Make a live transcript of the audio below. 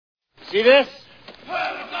See this?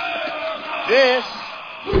 This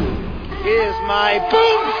is my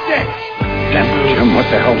boomstick. Damn it, Jim, what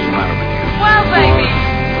the hell's the matter with you? Well, baby,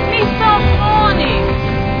 he's so funny.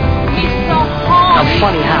 He's so horny. I'm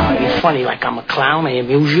funny how? Are funny like I'm a clown? I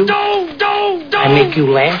amuse you? Don't! I make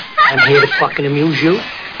you laugh? I'm here to fucking amuse you?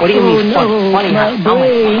 What do you mean funny? Funny how? How am I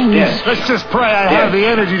funny? Yes. Let's just pray I have the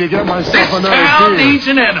energy to get myself another Town beer. needs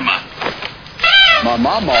an enema. My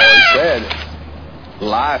mom always said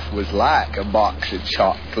life was like a box of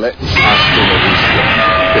chocolates. You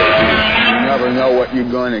never know what you're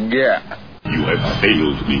going to get. You have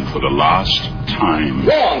failed me for the last time.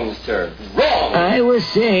 Wrong, sir. Wrong. I was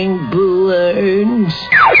saying balloons.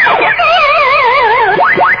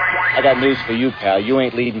 I got news for you, pal. You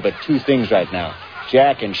ain't leading but two things right now.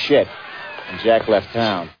 Jack and shit. And Jack left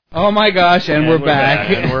town. Oh my gosh, and we're back.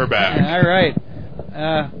 And we're back. All right.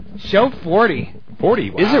 Show 40. 40?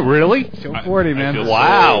 Wow. Is it really? Show 40, man.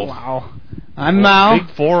 Wow. I'm Mal. Big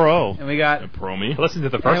 4-0. And we got... Promi. Listen to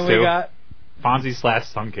the first and two. we got...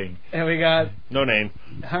 Fonzie/Sun King. And we got... No name.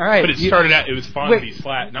 All right. But it started out, it was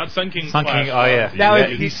Fonzie / not Sun King. Sun King, oh yeah. That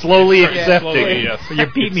was, he's slowly accepting. Slowly, yes. So you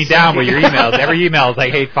beat me down with your emails. Every email is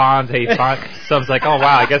like, hate Fonz. So I was like, oh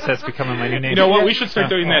wow, I guess that's becoming my new name. You know what? We should start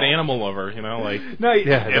doing that animal lover, like... No,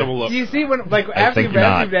 animal lover. Do you see when, after you've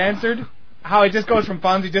answered... How it just goes from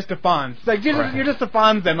Fonzie just to Fonz. It's like, you're just a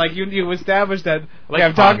Fonz then. Like, you established that,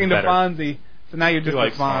 I'm talking to Fonzie. So now you're just a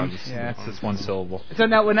Fonz. Yeah, it's just one syllable. So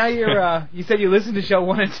now you're, you said you listened to show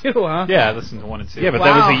 1 and 2, huh? Yeah, I listened to 1 and 2. Yeah, but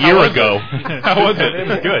that was a year ago. How was it? It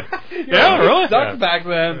was good. Yeah, really? Sucked back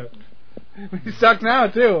then. We suck now,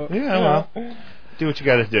 too. Yeah, well, do what you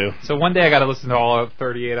got to do. So one day I got to listen to all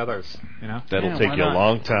 38 others, That'll take you a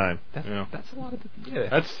long time. That's a lot of...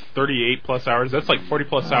 That's 38 plus hours. That's like 40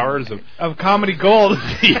 plus hours of comedy gold.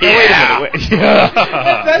 Yeah. Wait a minute. Yeah.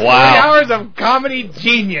 That's 40 hours of comedy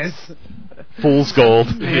genius. Fool's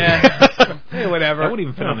gold. Yeah. Hey, whatever. That wouldn't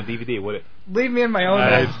even fit on a DVD, would it? Leave me in my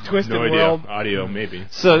own twisted world. world. Audio, maybe.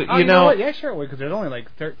 So, you know what? Yeah, sure it would, because there's only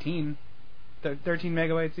like 13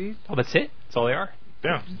 megabytes each. Oh, that's it? That's all they are?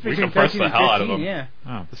 Yeah, we compress the hell out of them. Yeah.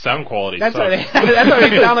 Oh. The sound quality That's sucks. why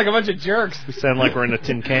we sound like a bunch of jerks. We sound like we're in a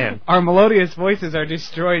tin can. Our melodious voices are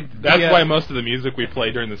destroyed. That's why most of the music we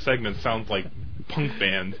play during the segment sounds like punk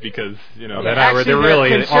bands, because, they're really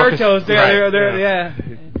concertos. Yeah.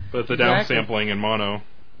 But it's a downsampling in mono.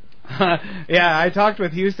 Yeah, I talked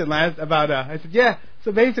with Houston about. I said, yeah.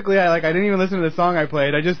 So basically, I didn't even listen to the song I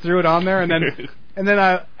played. I just threw it on there, and then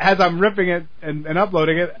as I'm ripping it and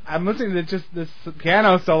uploading it, I'm listening to just this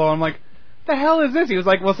piano solo. I'm like, the hell is this? He was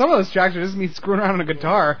like, well, some of those tracks are just me screwing around on a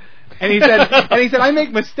guitar. And he said, I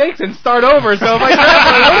make mistakes and start over. So if I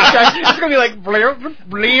grab one track, it's gonna be like blur,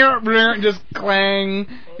 blur, blur, and just clang.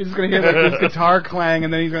 You're just gonna hear like this guitar clang,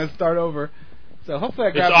 and then he's gonna start over. So hopefully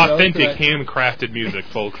I grab It's authentic, handcrafted music,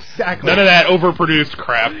 folks. Exactly. None of that overproduced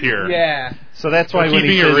crap here. Yeah. So that's why when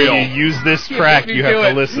you use this track, you have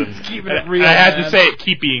to listen. Keeping it real. I had to say it,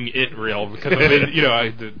 keeping it real, because I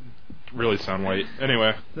did really sound white.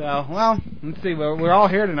 Anyway. So, well, let's see. We're all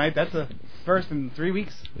here tonight. That's the first in 3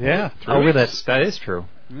 weeks. Yeah. That is true.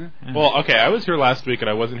 Yeah. Well, okay, I was here last week, and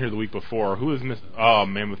I wasn't here the week before. Who was Oh,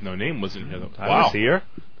 Man with No Name wasn't here. I was here.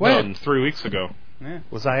 When? 3 weeks ago. Yeah.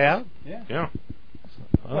 Was I out? Yeah.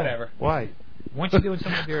 Oh, whatever. Why? Weren't you doing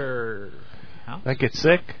some of your house? I get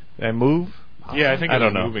sick. I move. Yeah, I think I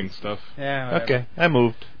don't was know. moving stuff. Yeah. Whatever. Okay, I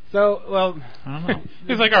moved. So, well, I don't know.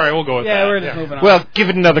 He's like, all right, we'll go with that. Yeah, we're just moving on. Well, give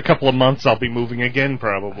it another couple of months, I'll be moving again,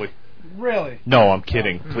 probably. Really? No, I'm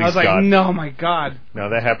kidding. Please, I was like, God. no, my God.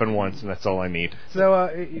 No, that happened once, and that's all I need.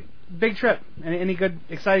 So, big trip. Any good,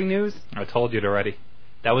 exciting news? I told you it already.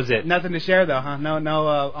 That was it. Nothing to share, though, huh? No,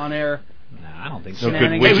 on air. Nah, I don't think so. No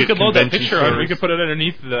good Hey, we could load that convention picture on. service. We could put it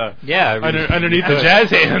underneath the underneath the could. jazz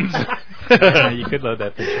hands. You could load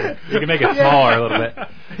that picture. You can make it smaller a little bit.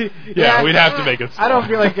 Yeah, we'd have to make it smaller. I don't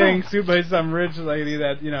feel like getting sued by some rich lady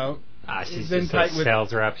that, she's been just tight a with...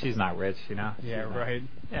 sales rep. She's not rich, Yeah, right.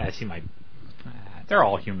 Yeah, she might. They're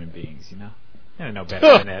all human beings, They're no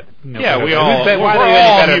better than that. We're all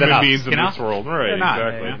human beings in this world, right?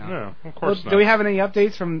 Exactly. No, of course not. Do we have any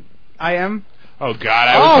updates from IM? Oh God,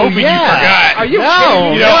 I was hoping you forgot. Are you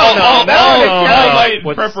kidding me? All night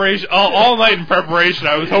in preparation. All night in preparation.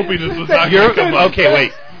 I was hoping this was not going to come up. Okay,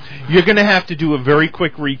 wait. You're going to have to do a very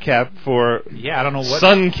quick recap for I don't know what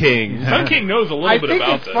Sun King. Sun King knows a little bit about this. I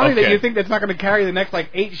think it's funny that you think that's not going to carry the next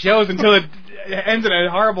 8 shows until it ends in a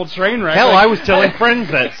horrible train wreck. Hell, I was telling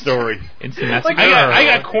friends that story. I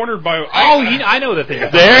got cornered by. I know the thing.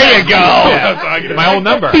 There you go. My old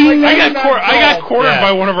number. I got cornered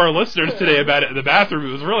by one of our listeners today about it in the bathroom.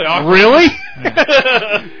 It was really awkward. Really?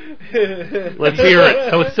 Let's hear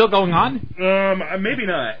it. So it's still going on? Maybe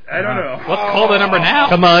not. I don't know. Let's call the number now.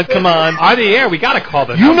 Come on. On the air, we gotta call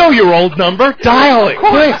the You number. know your old number. Dial it,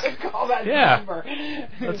 quick. Call that Yeah. number.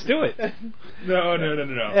 Let's do it. No.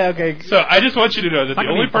 Yeah, okay. So I just want you to know that Not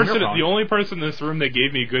gonna be from your phone. the only person in this room that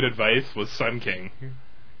gave me good advice was Sun King.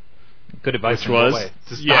 Good advice. Which was?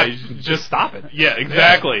 Just stop it. Yeah,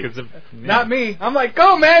 exactly. Not me. I'm like,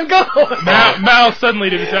 go, man, go. Mal suddenly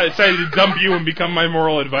decided to dump you and become my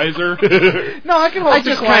moral advisor. No, I can hold I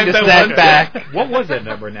just kind of sat back. What was that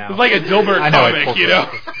number now? It's like a Dilbert I know, it's comic, you know.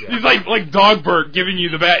 Yeah. He's like Dogbert giving you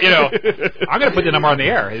the bat, you know. I'm gonna put the number on the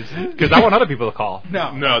air because I want other people to call.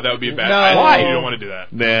 No. No, that would be bad. No. Why? You don't want to do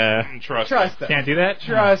that. Nah. Trust them. Can't do that.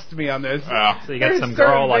 Trust me on this. So you got There's some certain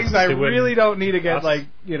girl like things I Sue really don't need to get us. like,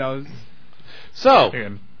 you know. So,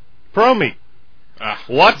 Promi,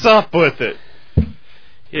 what's up with it?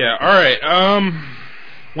 Yeah, all right.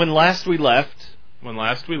 When last we left.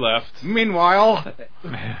 Meanwhile,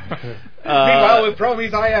 with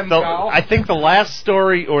Promis, I am Cal. I think the last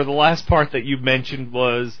story or the last part that you mentioned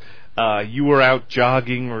was you were out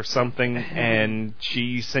jogging or something, and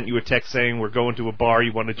she sent you a text saying, we're going to a bar,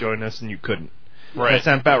 you want to join us, and you couldn't. Right. Does that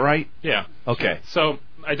sound about right? Yeah. Okay. So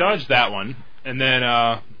I dodged that one, and then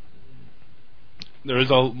there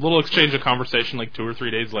was a little exchange of conversation like 2 or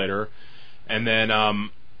 3 days later, and then I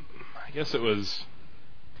guess it was,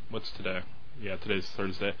 what's today? Yeah, today's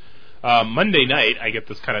Thursday. Monday night, I get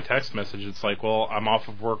this kind of text message. It's like, well, I'm off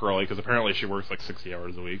of work early because apparently she works like 60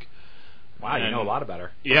 hours a week. Wow, you know a lot about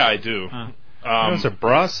her. Yeah, I do. Those are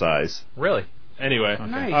bra size. Really? Anyway. Okay.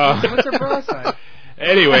 Nice. What's her bra size?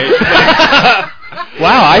 Anyway.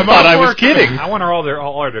 Wow, I thought I was kidding. I want all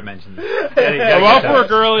her dimensions. I'm off work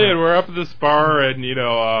early, and we're up at this bar, and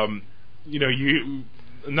enough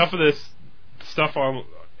of this stuff on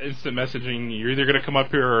instant messaging. You're either gonna come up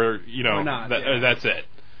here, or or not, that's it.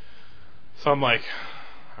 So I'm like,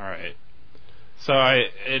 all right. So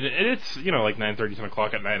it's like 9:30, 10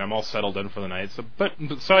 o'clock at night. I'm all settled in for the night. So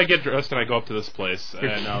I get dressed and I go up to this place. You're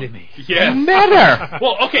and, kidding me. Yeah. You met her.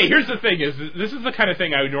 Well, okay. Here's the thing: this is the kind of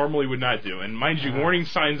thing I normally would not do. And mind you, warning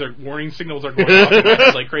signals are going off in my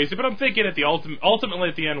head like crazy. But I'm thinking ultimately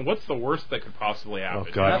at the end, what's the worst that could possibly happen?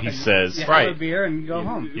 Oh God, he says. You Right. have a beer and go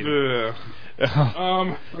home. You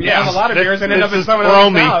have a lot of beers and end up in is someone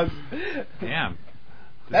else's Promi. house. Damn.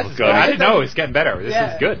 That's Oh, God. I didn't know it was getting better. This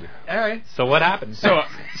is good. All right. So what happened? So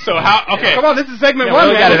how? Okay. Come on, this is segment Yeah, one.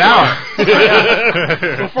 we got man. an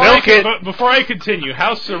hour. Before I continue,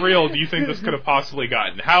 how surreal do you think this could have possibly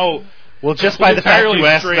gotten? How? Well, just by the fact entirely you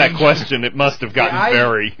asked that strange. question, it must have gotten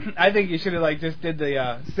very. I think you should have just did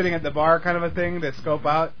the sitting at the bar kind of a thing to scope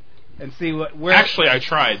out and see where. Actually, I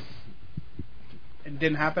tried. It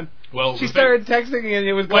didn't happen. Well, she started texting and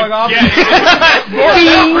it was going like, off. Yeah, that's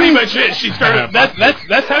pretty much it. She started.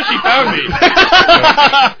 That's how she found me.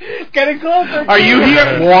 Getting closer. Are you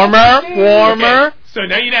here? Warmer. Okay, so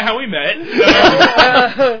now you know how we met.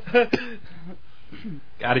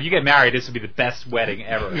 God, if you get married, this would be the best wedding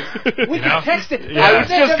ever. We could text it. Yeah. I was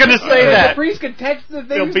just gonna say that. The priest could text the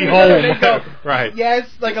things. He'll be to each home. other and they'd go, Right. Yes,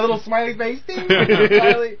 like a little smiley face. Ding,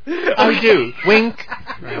 smiley. I do. Wink.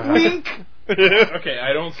 Wink. Okay,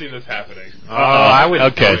 I don't see this happening. I would.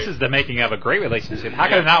 Okay. This is the making of a great relationship. How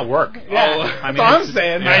could it not work? Yeah, I that's what I'm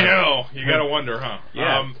saying. I know. You gotta wonder, huh?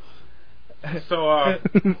 Yeah. So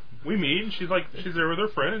we meet, and she's there with her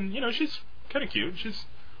friend, and she's kind of cute. She's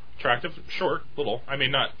attractive, short, little. I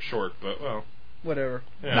mean, not short, but well, whatever.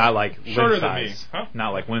 Yeah. Not like shorter Lynn than me, size. huh? Not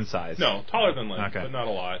like Lynn size. No, taller than Lynn, Okay. but not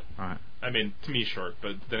a lot. All right. I mean, to me, short,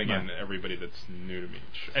 but then again, everybody that's new to me.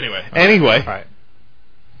 Anyway. Anyway. All right.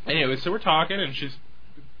 Anyway, so we're talking, and she's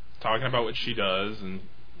talking about what she does, and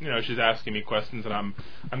she's asking me questions, and I'm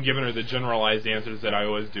giving her the generalized answers that I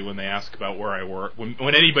always do when they ask about where I work. When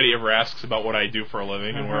anybody ever asks about what I do for a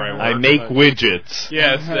living and where I work, I make widgets.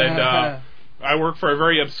 Yes, and I work for a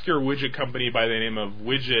very obscure widget company by the name of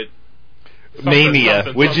Widget Mania.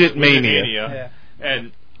 something, Widget Mania. Mania.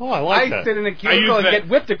 And Oh, I like I that. sit in a cubicle and get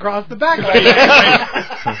whipped across the back.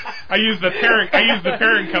 I use the parent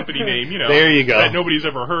company name, There you go. that nobody's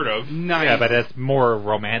ever heard of. Nice. Yeah, but that's more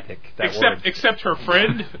romantic. That word. Except her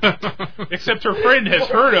friend, has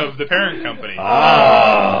heard of the parent company.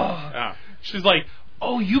 She's like,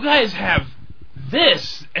 "Oh, you guys have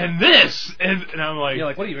this and this," and I'm like, You're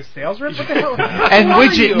like, what are you, a sales rep? What the hell? And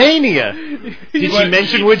Widget Mania. Did she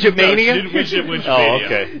mention Widget Mania? No, she didn't Widget Oh, Mania.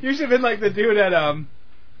 okay. You should have been like the dude at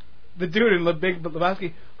the dude in Big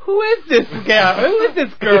Lebowski. Who is this guy? Who is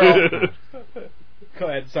this girl? Go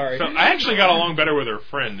ahead. Sorry. So I actually got along better with her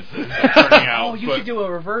friend. Turning out, you should do a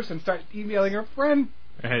reverse and start emailing her friend.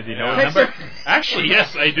 Do you know her number? Actually,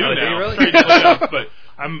 yes, I do Oh, do now. you really? Strangely enough, but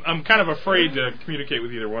I'm kind of afraid to communicate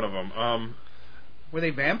with either one of them. Were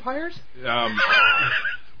they vampires?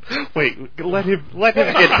 Wait, let him get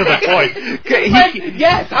to the point.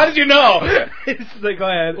 Yes. How did you know? Go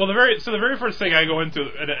ahead. Well, the very first thing I go into,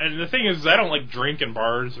 and the thing is, I don't like drink in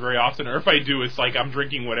bars very often, or if I do, it's like I'm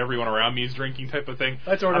drinking what everyone around me is drinking type of thing.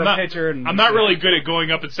 Let's order a pitcher. And I'm not really good at going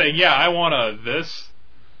up and saying, yeah, I want this.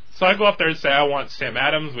 So I go up there and say, I want Sam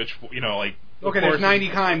Adams, which like. Okay, there's 90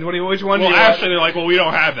 kinds. Which one? Well, do you actually, want? they're like, well, we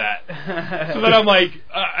don't have that. So then I'm like,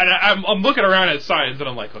 and I'm looking around at signs, and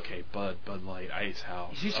I'm like, okay, Bud Light, Ice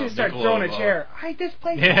House. You should start throwing a chair. This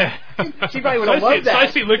place. Yeah. She probably would have loved that. So I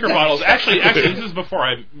see liquor bottles. Actually, this is before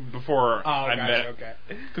I met. Okay.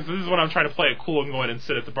 Because this is when I'm trying to play it cool and go in and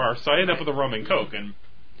sit at the bar. So I end up with a rum and coke. And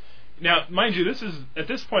now, mind you, at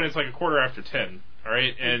this point it's like 10:15. All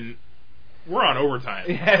right, and we're on overtime.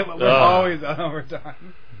 Yeah, we're always on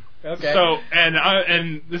overtime. Okay. So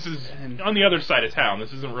and this is on the other side of town.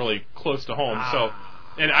 This isn't really close to home. So,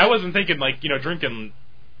 and I wasn't thinking drinking,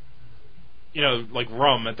 like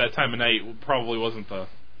rum at that time of night probably wasn't the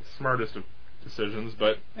smartest of decisions.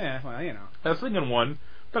 But yeah, well, I was thinking one,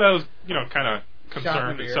 but I was kind of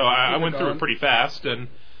concerned. So I went through it pretty fast. And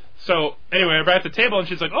so anyway, we're at the table and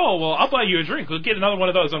she's like, "Oh well, I'll buy you a drink. We'll get another one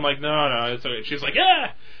of those." I'm like, "No, it's okay." She's like,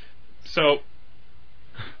 "Yeah." So.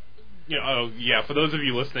 For those of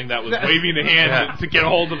you listening, that was waving the hand to get a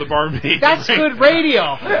hold of the barmaid. That's good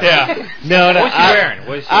radio. Yeah. No. What's she wearing?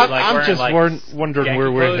 Was she I'm just wondering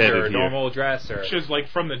where we're headed or here. Normal dress, or she was like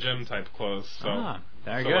from the gym type clothes. So.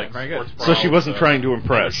 Very good. Very good. So she wasn't trying to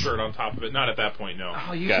impress. Shirt on top of it. Not at that point, no.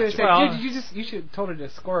 Oh, you should have said, you should have told her to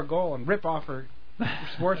score a goal and rip off her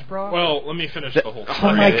sports bra. Well, let me finish the whole story.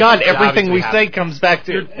 Oh my God! Everything we say comes back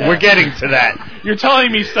to. We're getting to that. You're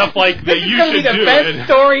telling me stuff like that you should do. This is going to be the best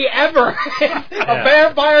story ever. A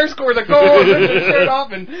vampire scores a goal and rips his shirt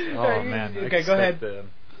off. And oh man! Okay, go ahead.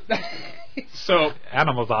 So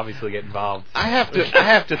animals obviously get involved. I have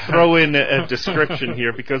to throw in a description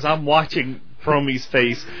here because I'm watching Promy's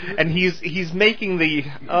face and he's making the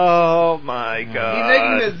oh my God. He's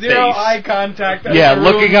making the zero face. eye contact. Yeah,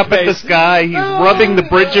 looking up at the sky. He's rubbing the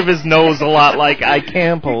bridge of his nose a lot, like I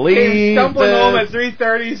can't believe. He's stumbling home at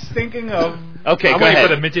 3:30, thinking of. Okay, I'm go waiting ahead.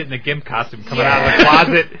 for the midget in the gimp costume coming out of the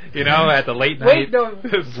closet, at the late night.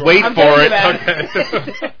 Wait I'm for it. Okay.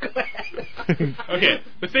 Okay.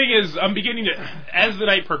 The thing is, I'm beginning to, as the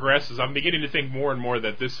night progresses, I'm beginning to think more and more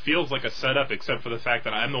that this feels like a setup, except for the fact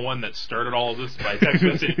that I'm the one that started all of this by text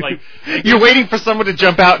message. You're waiting for someone to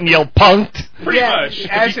jump out and yell "punked." Pretty much.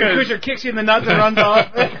 Ashton Kutcher kicks you in the nuts and runs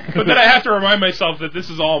off. But then I have to remind myself that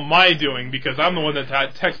this is all my doing because I'm the one that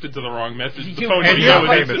texted to the wrong message. The phone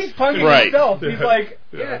he's punking himself. He's like,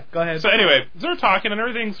 yeah, go ahead. So anyway, they're talking and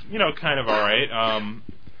everything's, kind of alright.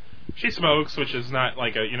 She smokes, which is not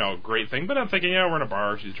like a, great thing, but I'm thinking, we're in a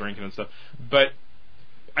bar, she's drinking and stuff. But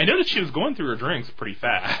I noticed she was going through her drinks pretty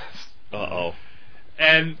fast. Uh-oh.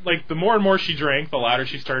 And, the more and more she drank, the louder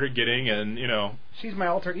she started getting, and, She's my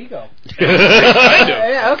alter ego. Kind of.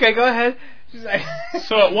 Yeah, okay, go ahead. She's like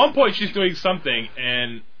so at one point she's doing something,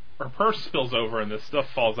 and her purse spills over and this stuff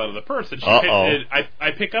falls out of the purse, and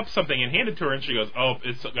I pick up something and hand it to her, and she goes, "Oh,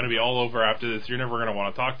 it's going to be all over after this. You're never going to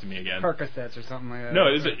want to talk to me again." Percocets or something like that. No,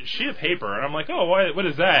 it's a sheet of paper, and I'm like, "Oh, what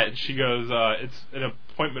is that?" And she goes, "It's an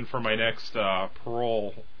appointment for my next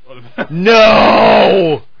parole."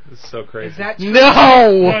 No. It's so crazy. Is that true?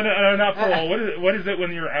 No, not parole. What is it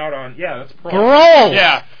when you're out on? Yeah, that's parole. Parole.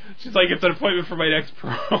 Yeah. She's like, it's an appointment for my next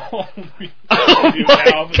parole. Oh my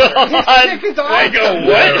God! I go,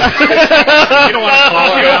 what? You don't want to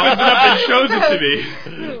call her. She opens it up and shows it to me.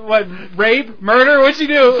 What, rape, murder? What'd she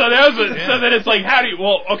do? So so then it's like, how do you?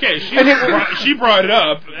 Well, okay, she brought it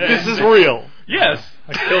up. This is real. Yes.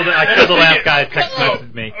 I killed the last guy that text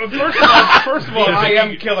messaged me. First of all, I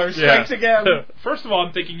am killer strikes again. First of all,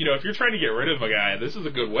 I'm thinking, if you're trying to get rid of a guy, this is a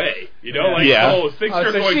good way. Things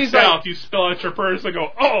are going south. You spill out your purse and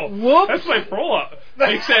go, oh, whoops, that's my parole.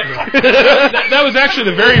 Except that was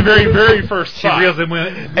actually the very, very, very first She thought. reels him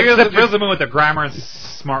in with the grammar and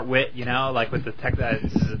smart wit, with the tech.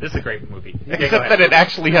 This is a great movie. Except that it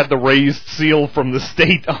actually had the raised seal from the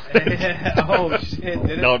state on it. Oh shit!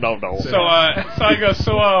 Did it? No. So I go.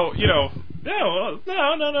 So no, that's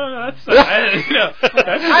I'm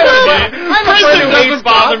a friend who hates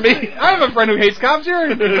cops. I have a friend who hates cops. You're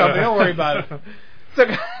in good company. Don't worry about it. So,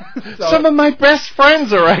 some of my best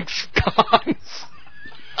friends are ex-cons.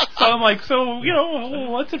 So I'm like,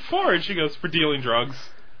 what's it for? And she goes, for dealing drugs.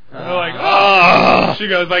 And I'm like, oh. She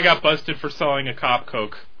goes, I got busted for selling a cop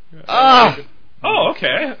coke. Like, oh,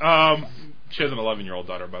 okay. She has an 11-year-old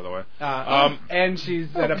daughter, by the way. And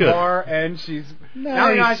she's at a good. bar, and she's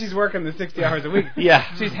now she's working the 60 hours a week. Yeah.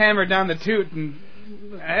 She's hammered down the toot, and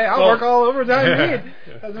hey, I'll work all overtime you need.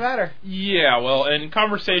 Doesn't matter. Yeah, well, in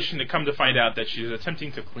conversation, to come to find out that she's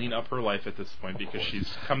attempting to clean up her life at this point because she's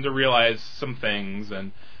come to realize some things,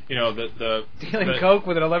 and the Dealing coke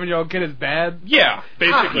with an 11-year-old kid is bad. Yeah,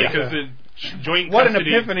 basically, because joint what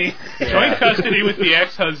custody. An epiphany! Joint custody with the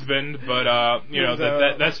ex-husband, but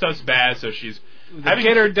that stuff's bad. So she's having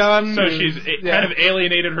get her done. So she's kind of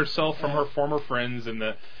alienated herself from her former friends, and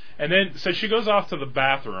then so she goes off to the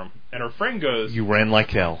bathroom, and her friend goes, You ran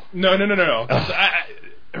like hell. No.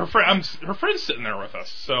 Her friend's sitting there with us.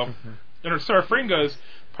 So, so her friend goes,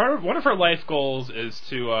 one of her life goals is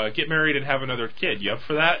to get married and have another kid. You up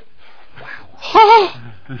for that? Wow.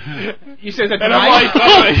 You said that tonight? And I'm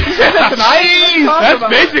like, you said that tonight? That's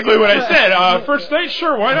basically what I said. First night,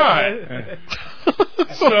 sure, why not?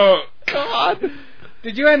 So, God.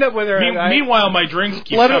 Did you end up with her? Meanwhile, my drinks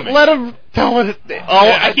keep coming. Let him tell it.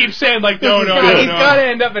 I keep saying, like, no. He's got to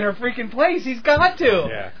end up in her freaking place. He's got to.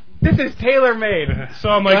 Yeah. This is tailor-made. So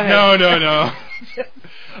I'm like, no.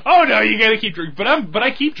 Oh no, you gotta keep drinking. But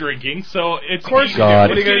I keep drinking, so it's what are you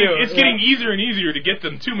gonna do? It's getting easier and easier to get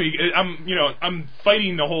them to me. I'm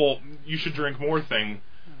fighting the whole you should drink more thing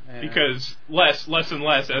because less and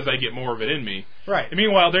less as I get more of it in me. Right. And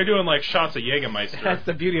meanwhile, they're doing like shots of Jägermeister. That's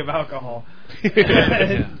the beauty of alcohol.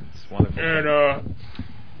 It's wonderful. And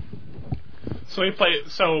so we play.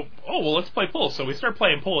 So let's play pool. So we start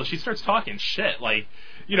playing pool, and she starts talking shit like.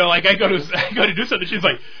 Like I go to do something. She's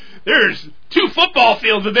like, "There's 2 football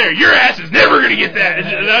fields in there. Your ass is never gonna get that."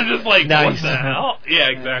 And I'm just like, nice. "What the hell?" Yeah,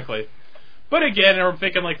 exactly. But again, I'm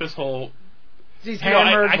thinking like this whole. She's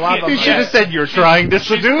hammered. Blah, blah, blah. You should have said you're trying to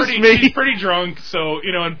seduce me. She's pretty drunk, so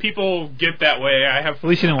and people get that way. I have. At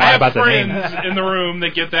least you didn't lie about the name. friends in the room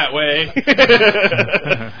that get that way.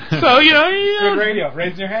 So good radio.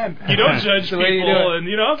 Raise your hand. You don't judge the people, way you do it.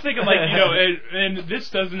 and I'm thinking like and this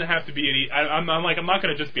doesn't have to be any. I'm like I'm not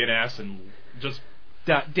going to just be an ass and just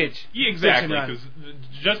ditch. Yeah, exactly. Because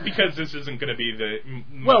just because this isn't going to be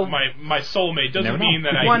my soulmate doesn't mean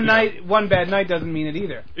that one bad night doesn't mean it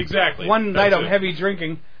either. Exactly. One night of heavy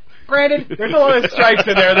drinking. Granted, there's a lot of strikes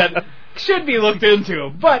in there that should be looked into.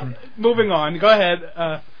 But moving on. Go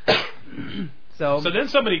ahead. So then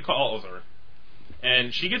somebody calls her,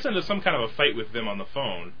 and she gets into some kind of a fight with them on the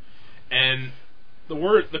phone, and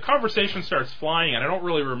the conversation starts flying, and I don't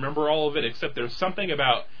really remember all of it except there's something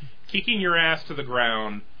about kicking your ass to the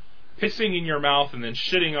ground, pissing in your mouth, and then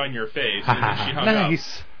shitting on your face, and then she hung up.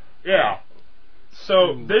 Yeah.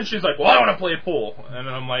 So then she's like, "Well, I want to play pool," and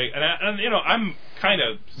I'm like, and I'm kind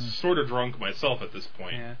of sort of drunk myself at this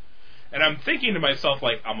point. Yeah. And I'm thinking to myself,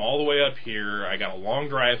 like, I'm all the way up here. I got a long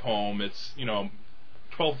drive home. It's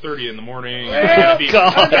 12:30 in the morning. I'm gonna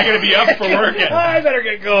be up for work. I better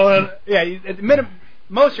get going. Yeah, at the minimum,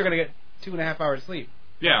 most you're gonna get 2.5 hours sleep.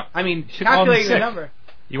 Yeah. I mean, calculating the number.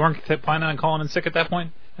 You weren't planning on calling in sick at that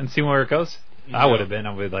point and seeing where it goes? No. I would have been.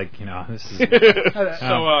 I would this is. So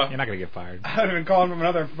you're not gonna get fired. I would have been calling from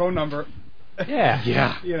another phone number. Yeah.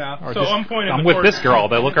 So at one point, I'm with this girl.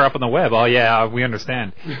 They look her up on the web. Oh yeah, we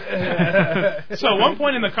understand. So at one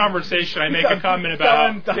point in the conversation, I make a comment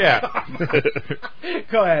about.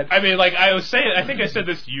 Go ahead. I mean, like I was saying, I think I said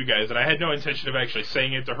this to you guys, and I had no intention of actually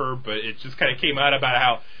saying it to her, but it just kind of came out about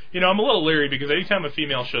how. I'm a little leery because anytime a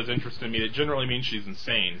female shows interest in me, it generally means she's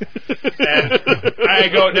insane. And I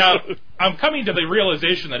go, now, I'm coming to the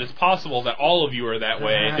realization that it's possible that all of you are that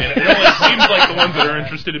way, and it only seems like the ones that are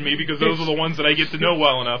interested in me because those are the ones that I get to know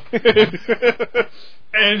well enough.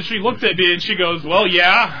 And she looked at me and she goes, well,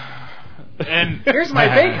 yeah. And here's my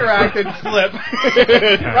Baker acted slip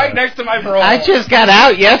right next to my parole. I just got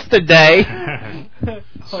out yesterday.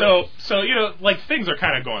 So like things are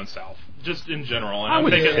kind of going south. Just in general, and I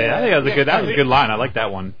think that was a good line. I like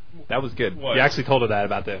that one. That was good. What? You actually told her that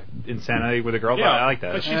about the insanity with the girl. Yeah, I like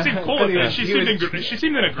that. But she seemed cool with it. She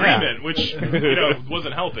seemed in agreement, which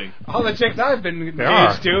wasn't helping. All the chicks I've been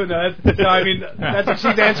engaged to. I mean, that's what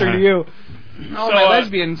she's answering to you. All my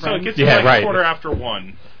lesbian friends. So it gets to like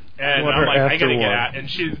 1:15, and I'm like, I gotta get out. And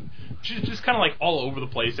she's just kind of like all over the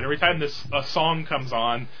place. And every time a song comes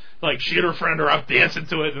on. Like, she and her friend are out dancing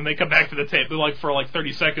to it, and they come back to the table, like, for,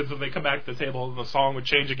 30 seconds, and they come back to the table, and the song would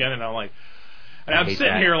change again, and I'm like... And I'm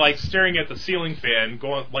sitting here, like, staring at the ceiling fan,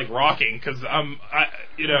 going, like, rocking, because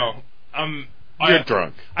You're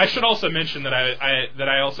drunk. I should also mention that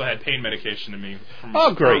I also had pain medication to me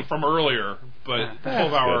from earlier, but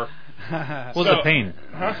 12-hour... What was the pain?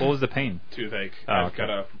 Huh? What was the pain? Toothache. Oh, I've okay.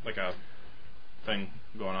 got a thing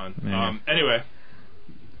going on. Yeah. Anyway...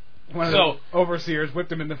 One of So- the overseers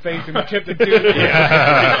whipped him in the face and chipped the tooth.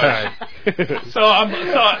 So I'm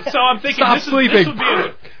thinking Stop this sleeping. would be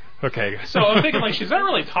a, Okay. so I'm thinking like she's not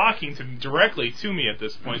really talking directly to me at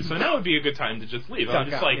this point, so now would be a good time to just leave. I'm Duck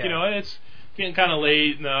just out, like, yeah. you know, it's getting kind of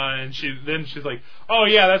late, and she's like, oh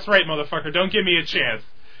yeah, that's right, motherfucker, don't give me a chance.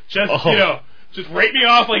 Just just rape me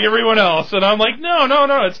off like everyone else. And I'm like, no,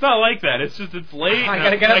 it's not like that. It's just it's late. I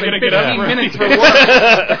gotta get up in 15 minutes for work.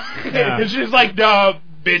 work. And she's like, no,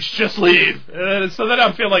 bitch, just leave. So then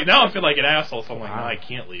I feel like an asshole. So I'm like, no, I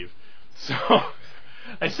can't leave. So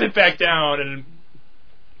I sit back down and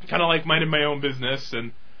kind of like minding my own business,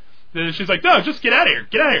 and then she's like, no, just get out of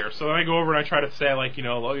here. So then I go over and I try to say like, you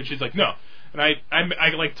know, and she's like, no. And I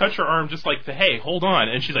like touch her arm just like hey, hold on.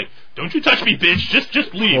 And she's like, don't you touch me, bitch.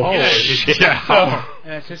 Just leave. Oh, shit. So, Yeah,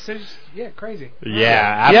 it's just crazy.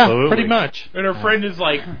 Yeah, absolutely. Yeah, pretty much. and her friend is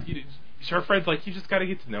like, her friend's like, you just got to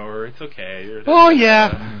get to know her. It's okay. Oh,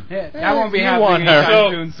 yeah. Yeah, that won't be You happening want her.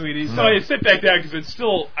 anytime soon, sweetie. So I sit back down because it's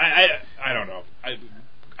still I don't know.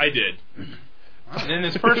 I did. And then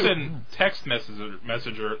this person text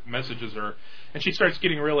messages her, and she starts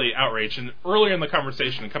getting really outraged. And earlier in the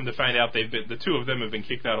conversation, come to find out the two of them have been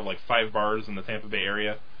kicked out of like 5 bars in the Tampa Bay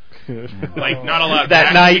area. Like not allowed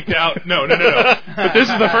That night? kicked out. No. But this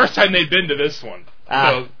is the first time they've been to this one.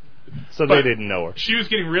 So they didn't know her. She was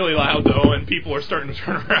getting really loud though, and people are starting to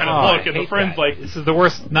turn around and look. And the friend's like, this is the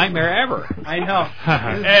worst nightmare ever. I know.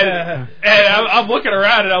 and I'm looking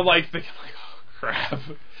around and I'm like thinking like, oh crap,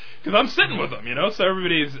 because I'm sitting with them, you know. So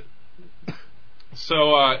everybody's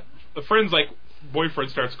the friend's like boyfriend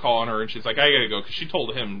starts calling her, and she's like, I gotta go because she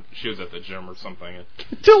told him she was at the gym or something.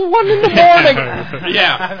 Till 1 in the morning.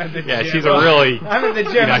 Yeah, she's a really. I'm at the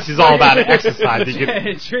gym. You know, she's all about exercise. You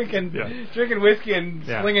drinking whiskey and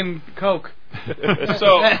slinging coke.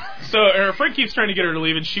 So her friend keeps trying to get her to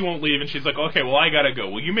leave, and she won't leave. And she's like, okay, well I gotta go.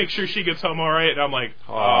 Will you make sure she gets home all right? And I'm like,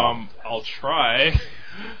 I'll try.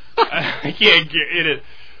 I can't get it.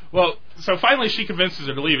 Well, so finally she convinces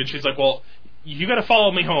her to leave, and she's like, well, you got to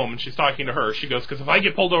follow me home. And she's talking to her. She goes, because if I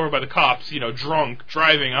get pulled over by the cops, you know, drunk,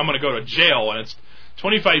 driving, I'm going to go to jail, and it's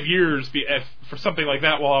 25 years for something like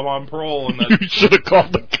that while I'm on parole. And You should have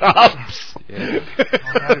called the cops.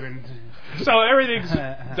 So everything's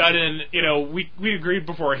done, and you know, we agreed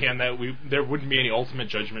beforehand that there wouldn't be any ultimate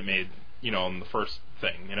judgment made, you know, on the first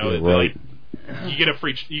thing. You know, Right. like, you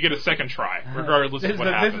get a second try, regardless of what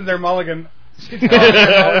happens. This is their mulligan.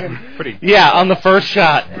 Yeah, on the first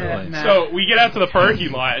shot. So we get out to the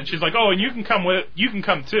parking lot, and she's like, "Oh, and you can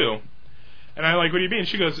come too." And I'm like, "What do you mean?"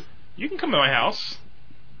 She goes, "You can come to my house."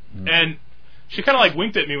 And she kind of like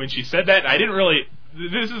winked at me when she said that. And I didn't really.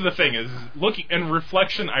 This is the thing: is looking in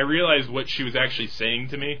reflection, I realized what she was actually saying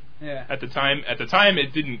to me. Yeah. At the time,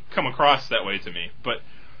 it didn't come across that way to me. But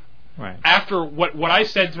Right. after what I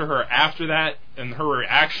said to her after that, and her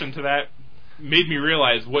reaction to that, made me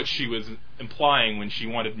realize what she was implying when she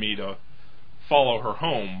wanted me to follow her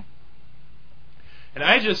home. And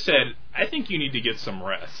I just said, I think you need to get some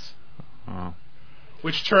rest. Oh.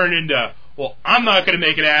 Which turned into, well, I'm not going to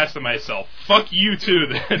make an ass of myself. Fuck you too,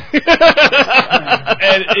 then. And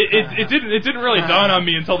it didn't really dawn on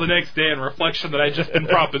me until the next day in reflection that I'd just been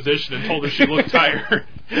propositioned and told her she looked tired.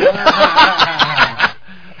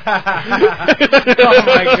 Oh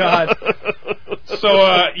my god.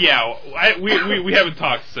 So we haven't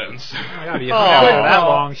talked since. After that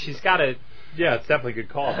long, she's got to. Yeah, it's definitely a good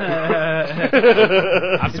call. Is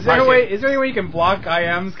there any way you can block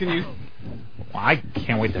IMs? Can you? Well, I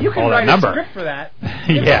can't wait to You call can that write number. a script for that.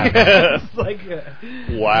 Yeah. It's like,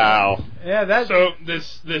 Wow. yeah, that's So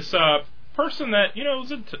this person that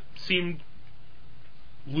seemed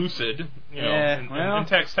lucid, you know, in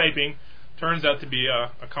text typing, turns out to be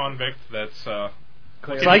a convict that's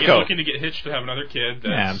looking to get hitched to have another kid.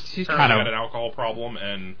 That's she's apparently kind of got an alcohol problem,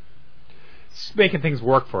 and she's making things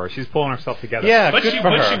work for her. She's pulling herself together. Yeah, but good she for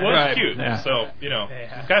her. was Right. cute, Yeah. so you know,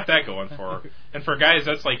 she's got that going for her. And for guys,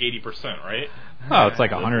 that's like 80%, right? Oh, it's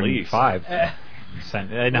like 105.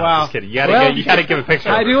 No, Wow. just kidding. You gotta give a picture.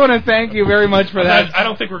 I do want to thank you very much for that. I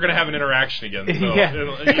don't think we're going to have an interaction again. So,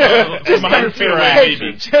 Yeah. Just 100 feet away,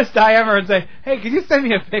 maybe. Just IM her and say, hey, can you send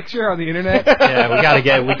me a picture on the internet? Yeah, we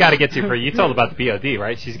gotta get to her. You told about the BOD,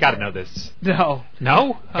 right? She's got to know this. No.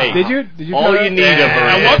 No? Hey, Did you? all tell you her? need of her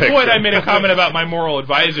At is a one picture. point, I made a comment about my moral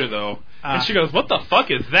advisor, though. And she goes, what the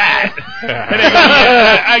fuck is that? And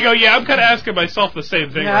I go, yeah, I'm kind of asking myself the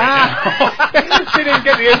same thing right now. She didn't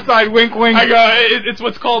get the inside wink wink. I go, it's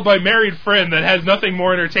what's called my married friend that has nothing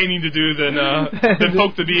more entertaining to do than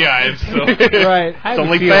poke the beehives. So. Right. It's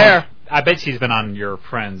only fair. I bet she's been on your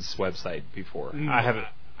friend's website before. I haven't.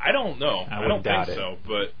 I don't know. I don't wouldn't doubt think it. so,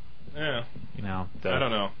 but yeah, You know, I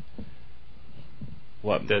don't know.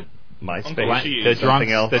 What? The MySpace? Uncle Cheese. the Something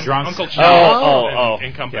drunks. else? The drunks. Uncle Cheese Oh.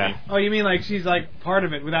 and company. Yeah. Oh, you mean like she's like part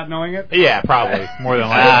of it without knowing it? Yeah, probably more than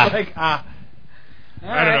likely. Like,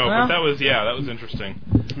 I don't know, well. but that was interesting.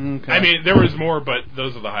 Okay. I mean, there was more, but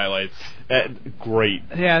those are the highlights. Great.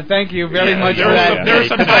 Yeah, thank you very much There for were that. some- there were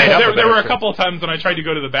some times- Yeah. there were a couple of times when I tried to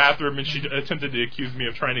go to the bathroom and she attempted to accuse me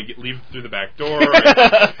of trying to leave through the back door.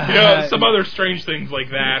 And, some other strange things like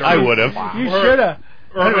that. Or, I would have. You should have.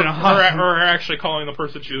 Or her actually calling the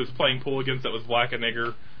person she was playing pool against that was black a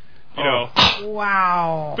nigger. You know.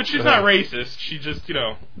 Wow. But she's not racist. She just,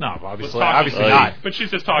 No, was obviously talking not. But she's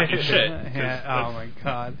just talking shit. Yeah, oh my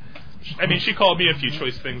god. I mean, she called me a few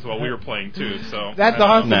choice things while we were playing too. So That's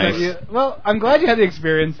awesome. Nice. That you, well, I'm glad you had the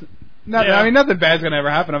experience. Yeah. I mean, nothing bad's gonna ever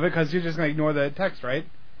happen of it because you're just gonna ignore the text, right?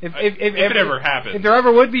 If it ever happened. If there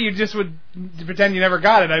ever would be, you just would pretend you never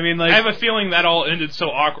got it. I mean, like I have a feeling that all ended so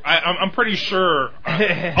awkward. I'm pretty sure.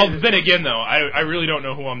 Then again, though, I really don't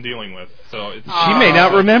know who I'm dealing with. So it's, She may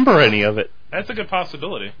not remember any of it. that's a good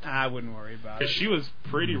possibility. I wouldn't worry about Because it. she was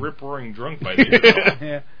pretty rip-roaring drunk by the end of it.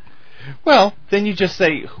 Yeah. Well, then you just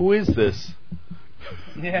say, "Who is this?"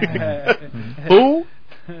 Yeah. Who?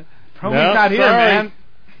 Homie's No, not here, sorry. man.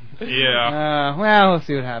 Yeah. Well, we'll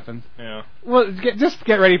see what happens. Yeah. Well, just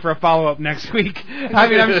get ready for a follow-up next week. I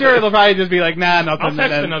mean, I'm sure it'll probably just be like, nah, nothing. I'll text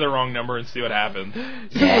then. another wrong number and see what happens.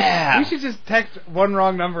 Yeah. We should just text one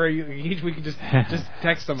wrong number each week and just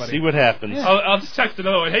text somebody. See what happens. I'll just text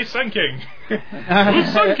another one. Hey, Sun King.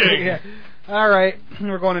 Who's Sun King? Yeah. All right,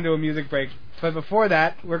 we're going into a music break. But before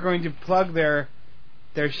that, we're going to plug their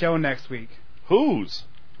show next week. Whose?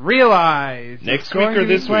 Realize. Next It's going week or to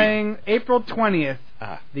be this week? playing April 20th,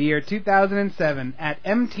 Ah. the year 2007, at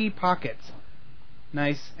MT Pockets.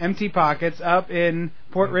 Nice. MT Pockets up in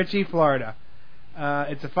Port Richey, Florida.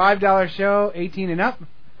 It's a $5 show, 18 and up.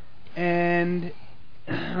 And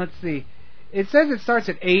let's see. It says it starts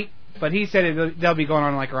at 8, but he said they'll be going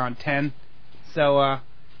on like around 10. So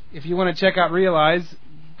if you want to check out Realize,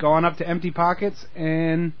 go on up to Empty Pockets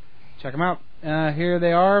and check them out. Here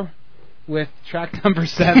they are with track number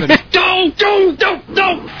 7.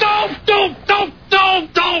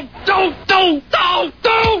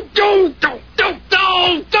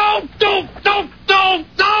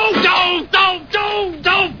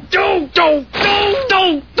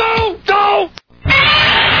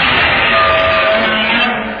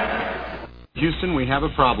 Houston, we have a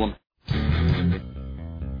problem.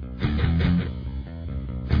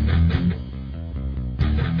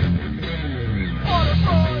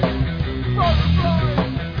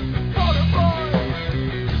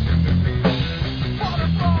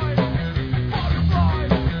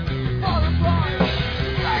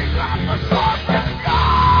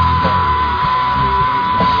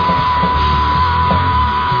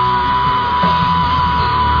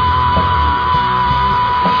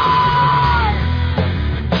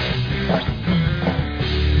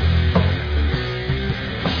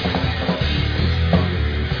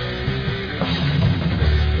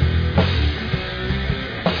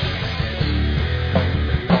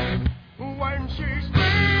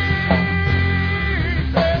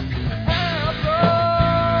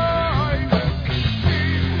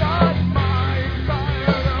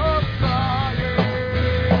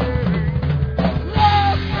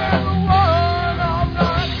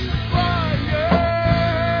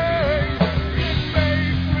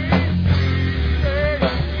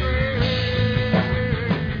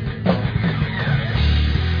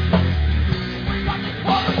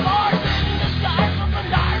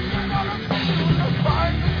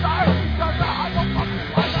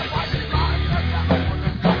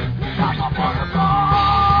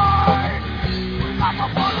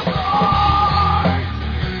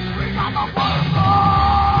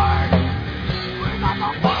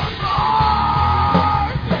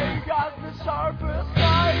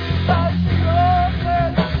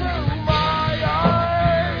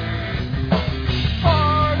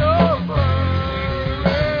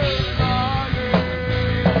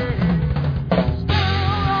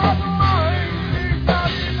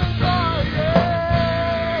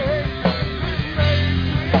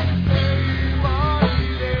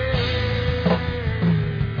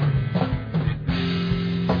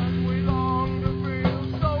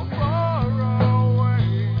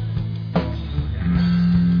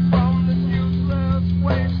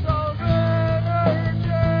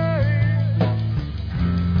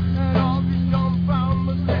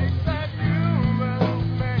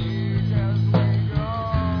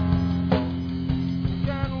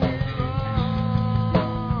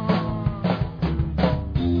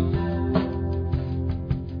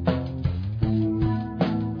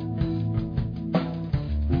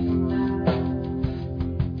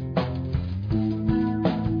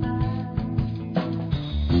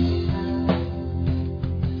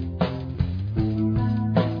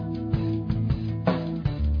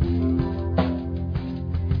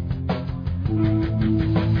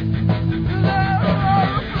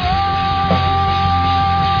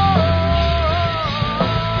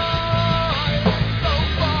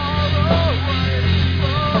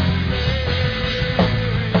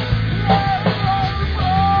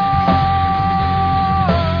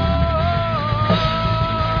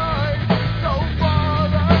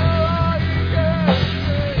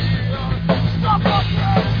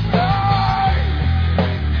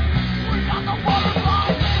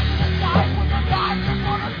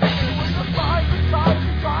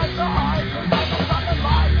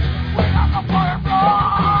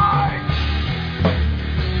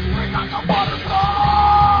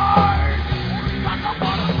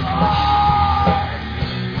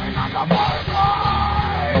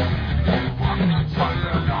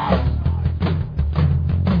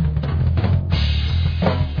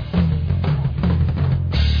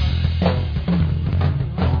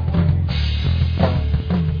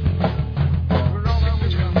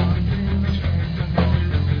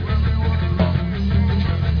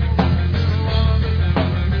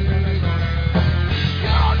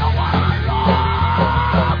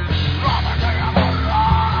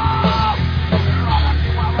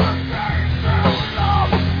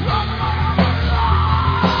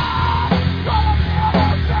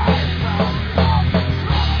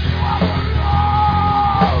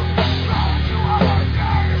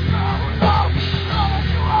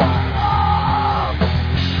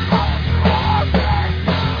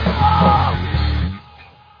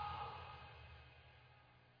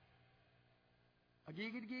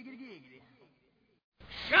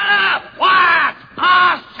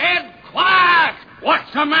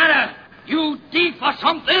 the matter? You thief or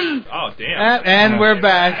something? Oh, damn. And we're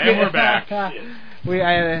back. And we're back.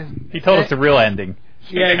 He told us the real ending.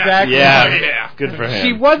 Yeah, exactly. Yeah. Good for him.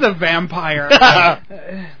 She was a vampire.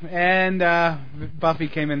 And Buffy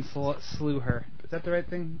came and slew her. Is that the right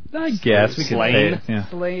thing? I guess we could say it. Yeah.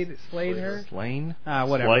 Slayed her? Slain?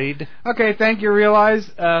 Whatever. Slayed? Okay, thank you,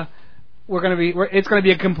 Realize. It's gonna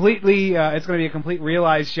be a complete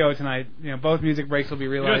Realize show tonight. Both music breaks will be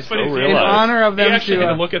Realize. It's funny in honor of them. He actually to had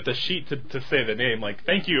to look at the sheet to say the name. Like,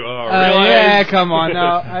 thank you, Realize. Yeah, come on. No,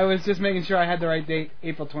 I was just making sure I had the right date.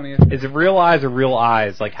 April 20th. Is it Real Eyes or Real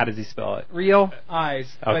Eyes? Like, how does he spell it? Real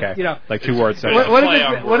Eyes. Okay. But, like 2 words.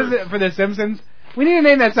 What is it for The Simpsons? We need a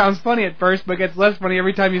name that sounds funny at first, but gets less funny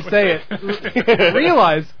every time you say it.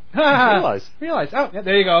 Realize. Realize. Oh, yeah,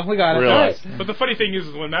 there you go. We got it. Realize. But the funny thing is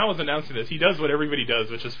when Mal was announcing this, he does what everybody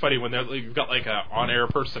does, which is funny when you've got like a on-air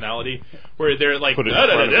personality where they're like, and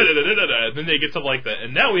then they get to like the,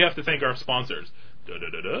 and now we have to thank our sponsors.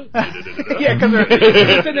 Yeah, because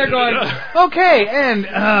they're sitting there going, okay, and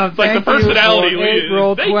it's like the personality lead.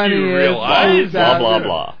 April 20th. Realize. Blah, blah,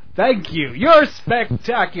 blah. Thank you. You're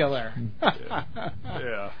spectacular.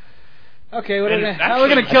 Yeah. Okay, how are we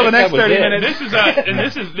gonna kill the next 30 minutes?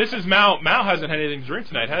 This is Mal. Mal hasn't had anything to drink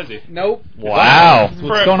tonight, has he? Nope. Wow.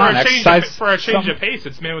 What's going on? For a change of pace,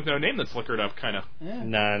 it's Man with No Name that's liquored up, kind of. Yeah.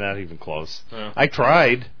 Nah, not even close. Yeah. I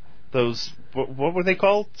tried those. What were they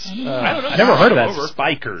called? I don't know. I never heard of that.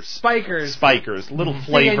 Spikers. Little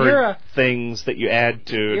flavored things that you add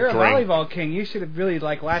to You're a drink. volleyball king. You should have really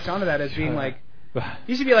latch onto that as being like.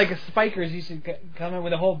 You should be like a Spikers. You should come in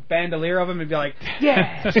with a whole bandolier of them and be like,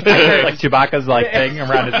 yeah. Like Chewbacca's thing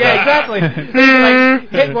around his Yeah, exactly. Like,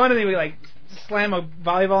 hit one and then we like slam a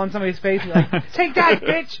volleyball on somebody's face and be like, take that,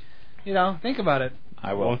 bitch. Think about it.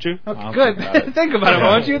 I will. Won't you? Okay, good. Think about it,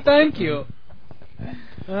 won't you? Thank you.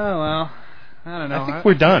 Oh well, I don't know. I think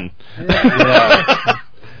we're done. Yeah.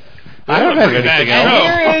 I don't have anything else.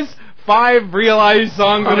 Here is 5 Realized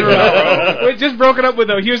songs in a row. We just broke it up with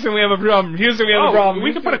Houston. We have a problem. Houston, we have a problem.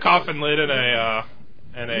 We could put a coffin lid and a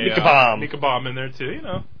Nika bomb in there too.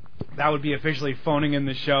 That would be officially phoning in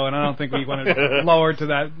the show, and I don't think we want to lower to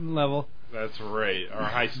that level. That's right. Our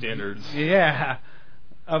high standards. Yeah.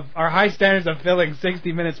 Of our high standards of filling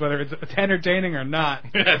 60 minutes, whether it's entertaining or not.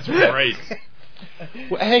 That's right.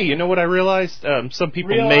 Well, hey, you know what I realized? Some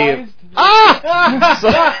people may have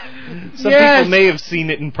some people may have seen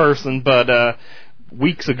it in person, but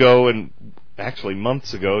weeks ago and actually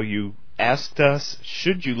months ago, you asked us,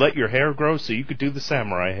 should you let your hair grow so you could do the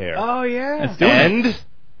samurai hair? Oh yeah. And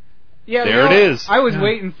there it is. I was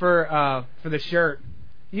waiting for the shirt.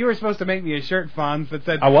 You were supposed to make me a shirt, Fonz, that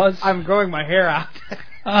said, I'm growing my hair out.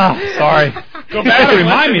 Oh, sorry. Go back and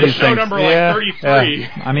remind me to of show things. number 33.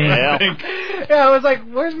 Yeah. I mean, I was like,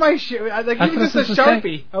 where's my shirt? Like, you just a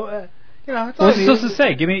Sharpie. That's all what's it supposed to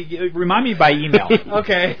say? Remind me by email.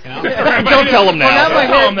 Okay. Don't tell them now.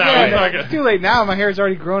 Well, now it's too late now. My hair's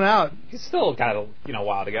already grown out. It's still got a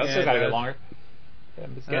while to go. Still got to get longer.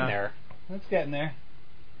 It's getting there. It's getting there.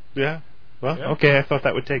 Yeah. Well, okay, I thought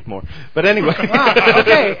that would take more. But anyway.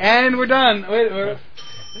 Okay, and we're done.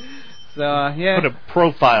 So, Put a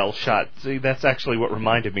profile shot. See, that's actually what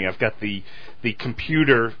reminded me. I've got the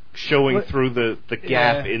computer showing through the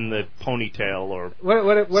gap in the ponytail or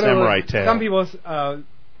samurai tail. Some people,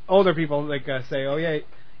 older people, say, oh, yeah,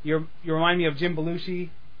 you remind me of Jim Belushi.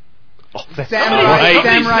 Oh, that's Samurai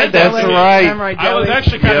right. That's right. Samurai I was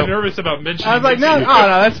actually kind of nervous about mentioning. I was like, no,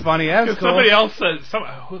 that's funny. That was cool. Somebody else said,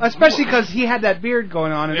 especially because he had that beard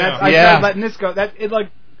going on, and I started letting this go. The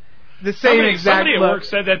same exact somebody look. at work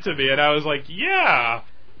said that to me, and I was like, yeah.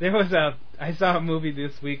 There was I saw a movie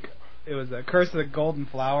this week. It was Curse of the Golden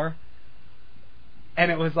Flower,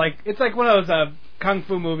 and it's like one of those kung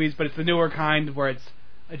fu movies, but it's the newer kind where it's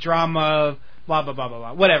a drama, blah blah blah blah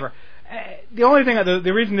blah, whatever. The only thing,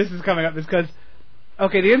 the reason this is coming up is because,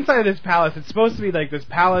 the inside of this palace, it's supposed to be like this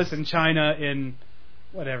palace in China in,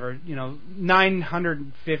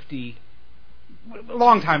 950, a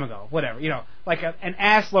long time ago, whatever, like an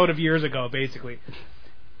ass load of years ago, basically.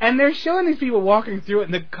 And they're showing these people walking through it,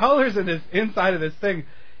 and the colors in this inside of this thing,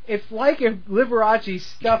 it's like if Liberace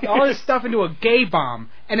stuffed all his stuff into a gay bomb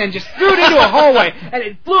and then just threw it into a hallway, and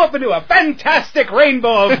it blew up into a fantastic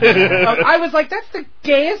rainbow of I was like, that's the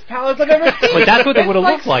gayest palace I've ever seen. But that's what it would have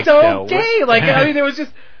looked like, so though. Gay. It was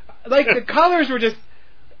just, the colors were just,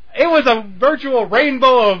 it was a virtual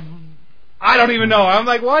rainbow of, I don't even know. I'm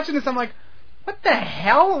watching this, I'm like, what the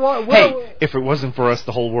hell? Hey, if it wasn't for us,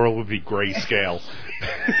 the whole world would be grayscale.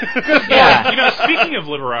 Yeah. Speaking of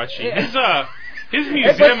Liberace, his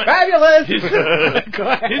museum, fabulous. His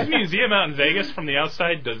museum out in Vegas from the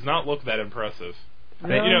outside does not look that impressive.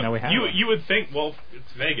 You No, we haven't. you would think, well,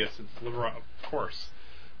 it's Vegas, it's Liver Rock, of course.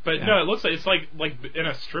 But no, it looks like it's like in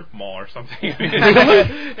a strip mall or something.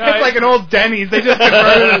 It's like an old Denny's. They just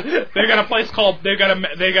converted it. They've got a place called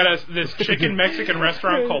this chicken Mexican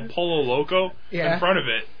restaurant called Polo Loco in front of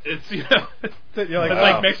it. It's You're like, it's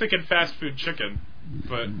like Mexican fast food chicken,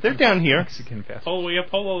 but They're down here. Mexican fast. Polo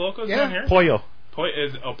Locos down here. Pollo.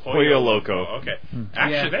 Pollo Loco. Okay,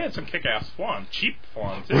 actually, they had some kick-ass flan, cheap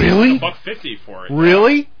flan. Really? $1.50 for it.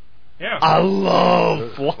 Really? Yeah. I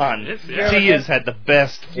love flan. Tia's had the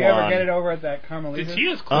best flan. Did you ever get it over at that Carmelita's? Did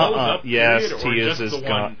Tia's close up? Yes, period, or Tia's just is the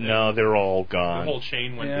gone. one No, they're all gone. The whole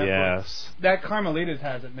chain went. Yes. That Carmelita's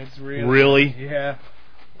has it, and it's really. Really? Yeah.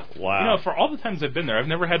 Wow. You know, for all the times I've been there, I've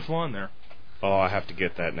never had flan there. Oh, I have to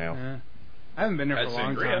get that now. Yeah. I haven't been there for a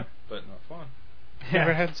long time. But not flan.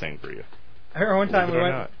 Never had sangria. I remember one time Believe we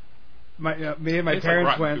it or went. not. Me and my It's parents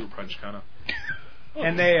like went, Fruit Punch, kind of.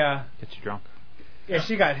 and they. Get you drunk. Yeah,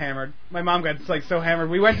 she got hammered. My mom got like so hammered.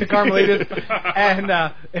 We went to Carmelita's, and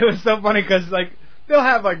it was so funny because like they'll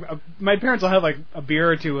have like my parents will have like a beer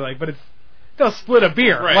or two, like, but they'll split a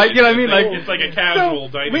beer, Right. like you know what I mean? Like it's like a casual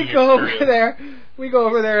dining we go experience.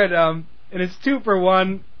 over there, and it's 2 for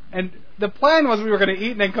 1. And the plan was we were going to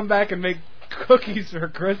eat and then come back and make cookies for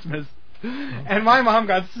Christmas. And my mom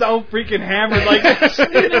got so freaking hammered, like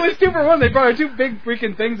it was 2 for 1. They brought her 2 big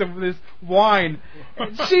freaking things of this wine,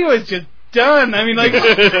 and she was just done. I mean, like,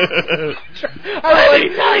 I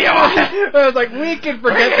was like, we can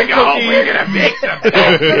forget the cookies. We're gonna make some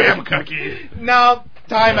damn cookies. No,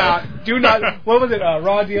 time out. Do not. What was it?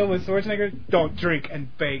 Raw Deal with Schwarzenegger. Don't drink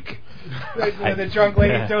and bake. The drunk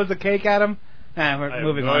lady throws the cake at him. We're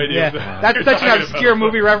moving on. Yeah, that's such an obscure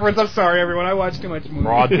movie reference. I'm sorry, everyone. I watched too much movies.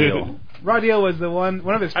 Raw Deal. Raw Deal was one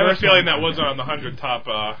of his first. I have a feeling ones. that wasn't on the 100 top.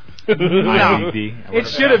 IMDb. It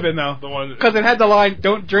should have been though, The one because it had the line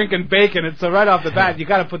 "Don't drink and bake" in it. So right off the bat, you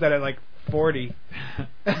got to put that at like 40.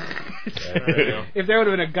 If there would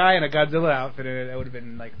have been a guy in a Godzilla outfit in it, that would have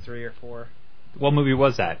been like 3 or 4. What movie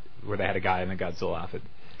was that where they had a guy in a Godzilla outfit?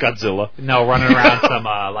 Godzilla. No, running around some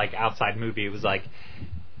like outside movie. It was like,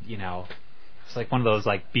 it's like one of those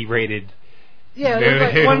like B-rated. Yeah, it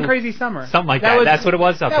was like One Crazy Summer. Something like that. That's what it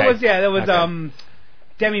was. Okay. That was Okay.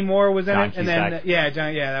 Demi Moore was in John it, and then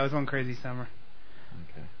Cusack. that was One Crazy Summer.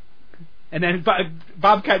 Okay. And then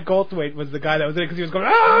Bobcat Goldthwait was the guy that was in it because he was going.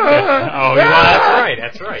 Oh, yeah,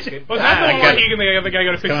 that's right. Good. Was that the one he and the guy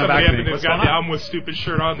go to pick somebody up and they've got the I'm with stupid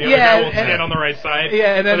shirt on, the other guy will stand on the right side.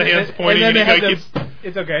 Yeah, and then the hands pointing, and then and they he had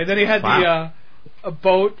it's okay. Then he had a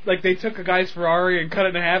boat, like they took a guy's Ferrari and cut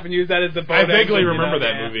it in half and used that as the boat. I vaguely engine, remember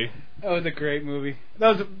that Yeah. movie. That was a great movie.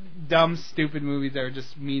 Those dumb, stupid movies that are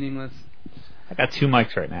just meaningless. I got 2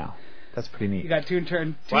 mics right now. That's pretty neat. You got two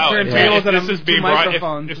turntables If and this is two being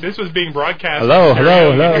microphones. if this was being broadcast, Hello.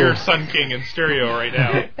 you hear Sun King in stereo right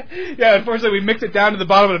now. Yeah, unfortunately, we mixed it down to the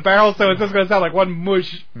bottom of the barrel, so it's just going to sound like one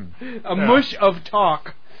mush, mush of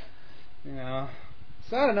talk. You know.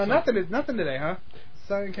 So I don't know. Nothing today, huh?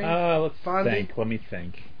 Sun King. Let's Fonzie? think. Let me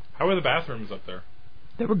think. How were the bathrooms up there?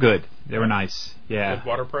 They were good. They were nice. Yeah. Good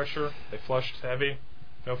water pressure. They flushed heavy.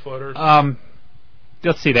 No floaters.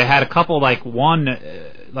 Let's see. They had a couple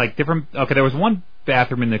different. Okay, there was one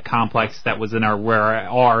bathroom in the complex that was where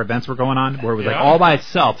all our events were going on, where it was like all by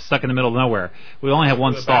itself, stuck in the middle of nowhere. We only had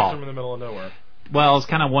one stall. Bathroom in the middle of nowhere. Well, it was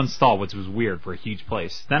kind of one stall, which was weird for a huge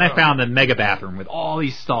place. Then I found the mega bathroom with all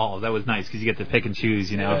these stalls. That was nice because you get to pick and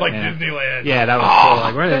choose. You know, It was like Disneyland. Yeah, that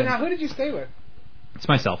was cool. So now, who did you stay with? It's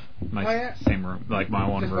myself. Same room, like my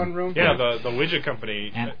own Just room. one room. Yeah, the widget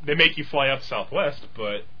company. They make you fly up Southwest,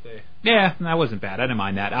 but Yeah, that wasn't bad. I didn't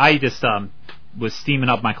mind that. I just was steaming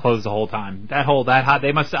up my clothes the whole time. That hot.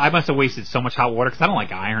 I must have wasted so much hot water because I don't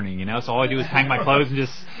like ironing, you know. So all I do is hang my clothes and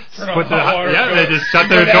just put they just shut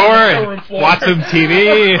their door and watch some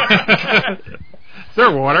TV. Is there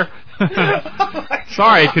water?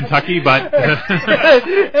 Sorry, Kentucky, but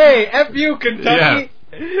hey, F you, Kentucky.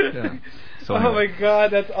 Yeah. So Oh my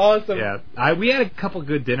God, that's awesome. Yeah, we had a couple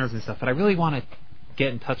good dinners and stuff, but I really want to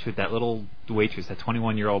get in touch with that little waitress, that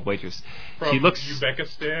 21-year-old waitress. From She looks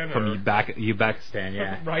Uzbekistan. from Uzbekistan,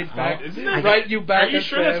 yeah. Right back. Isn't that Right, Uzbekistan. Are you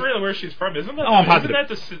sure that's really where she's from? Isn't that? Oh, I'm positive.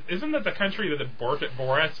 Isn't that the country that the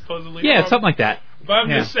Borat supposedly? Yeah, from? something like that. But I'm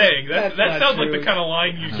Yeah. just saying that That's sounds not like the true. kind of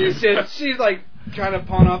line you. She's like trying to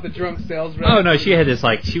pawn off the drunk sales rep. Oh no, she had this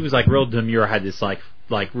she was real demure, had this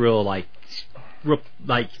real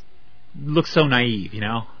looked so naive, you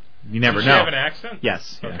know. You never Did know. she have an accent?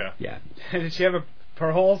 Yes. Yeah, Okay. Yeah. Did she have a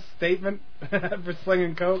parole statement for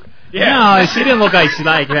slinging coke? Yeah. No, she didn't look like she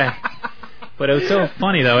that. But it was so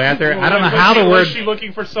funny though. After I don't know Was how the word. Was she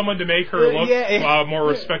looking for someone to make her look more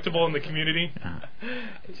respectable in the community? I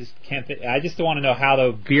just can't. I just want to know how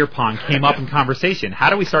the beer pong came up in conversation.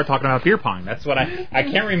 How do we start talking about beer pong? That's what I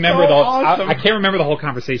can't remember I can't remember the whole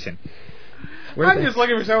conversation. I'm just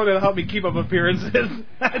looking for someone to help me keep up appearances.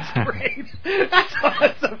 That's great. That's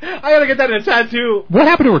awesome. I gotta get that in a tattoo. What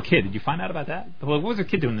happened to her kid? Did you find out about that? What was her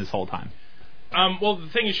kid doing this whole time? Well, the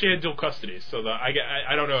thing is, she had dual custody, so I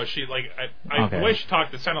don't know. She the way she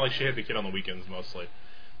talked, it sounded like she had the kid on the weekends mostly.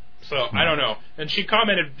 So I don't know. And she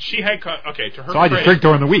commented, to her credit. So I just drink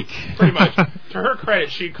during the week. Pretty much. To her credit,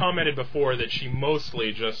 she commented before that she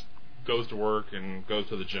mostly just goes to work and goes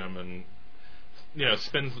to the gym and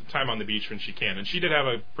spends time on the beach when she can. And she did have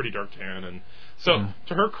a pretty dark tan, and so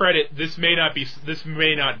to her credit, this may not be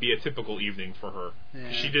a typical evening for her.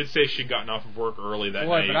 Yeah. She did say she'd gotten off of work early that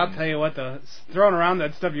night. But I'll tell you what, throwing around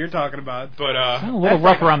that stuff you're talking about. But a little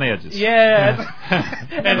rough around the edges. Yeah.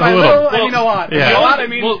 And by little, you know what? Yeah. The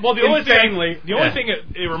only thing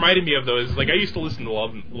it reminded me of though is I used to listen to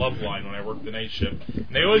Loveline when I worked the night shift. And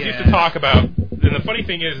they always used to talk about. And the funny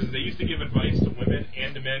thing is they used to give advice to women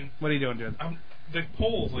and to men. What are you doing, dude? The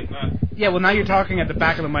polls not. Yeah, well now you're talking at the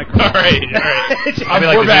back of the microphone. All right. I'll be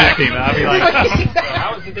like we're back. I'll be like,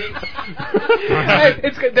 how was the date?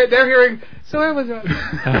 It's good. They're hearing. So it was. It's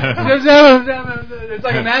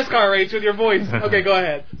like a NASCAR race with your voice. Okay, go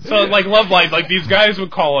ahead. So like Loveline, these guys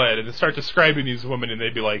would call in and start describing these women, and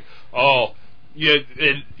they'd be like, oh. Yeah,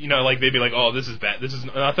 they'd be like, "Oh, this is bad. This is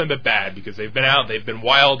nothing but bad because they've been out, they've been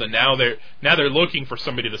wild, and now they're looking for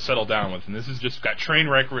somebody to settle down with, and this has just got train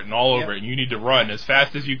wreck written all over it, and you need to run as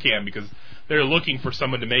fast as you can because they're looking for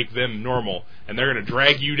someone to make them normal, and they're going to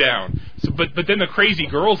drag you down." So, but then the crazy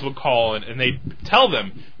girls would call and they'd tell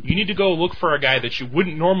them, "You need to go look for a guy that you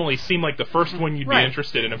wouldn't normally seem like the first one you'd be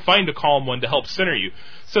interested in, and find a calm one to help center you."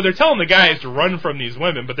 So they're telling the guys to run from these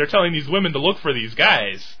women, but they're telling these women to look for these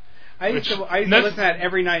guys. I used to listen to that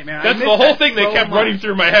every night, man. That's the whole thing that kept running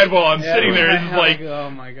through my head while I'm sitting there. It's like, oh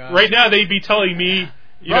my god! Right now they'd be telling me,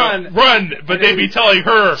 run, but and they'd be telling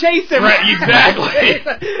her, chase him. Right, exactly.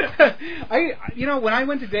 When I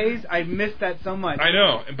went to Days, I missed that so much. I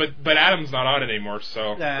know, but Adam's not on it anymore,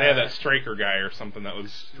 so they had that Straker guy or something that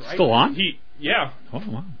was still on. Oh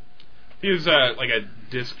wow. He was like a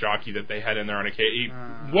disc jockey that they had in there on a case. He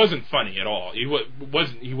wasn't funny at all. He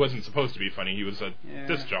wasn't supposed to be funny. He was a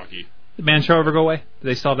disc jockey. Did Man Show ever go away? Did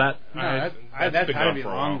they solve that? No, that's got to be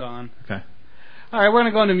long gone. Okay. All right, we're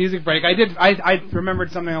gonna go into music break. I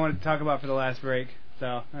remembered something I wanted to talk about for the last break.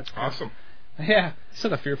 So that's cool. Awesome. Yeah.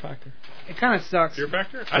 Still got Fear Factor. It kind of sucks. Fear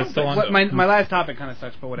Factor? I don't think my last topic kind of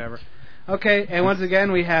sucks, but whatever. Okay, and once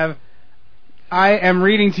again we have. I am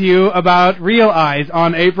reading to you about Real Eyes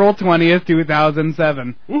on April 20th,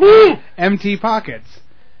 2007. Woohoo! MT Pockets.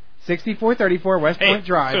 6434 West Point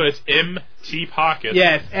Drive. So it's MT Pockets.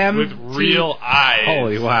 Yes, with Real Eyes.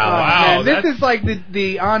 Holy wow. Wow. Man, this is like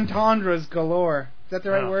the entendres galore. Is that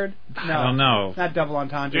the right word? No. I don't know. Not double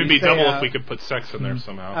entendre. It would be double if we could put sex in there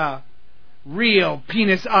somehow. Real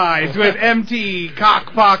Penis Eyes with MT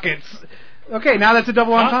Cock Pockets. Okay, now that's a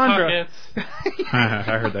double entendre. I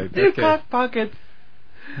heard that. Okay. Cock Pockets.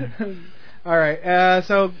 All right,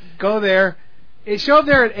 so go there. Show up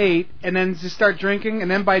there at 8, and then just start drinking, and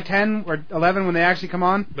then by 10 or 11 when they actually come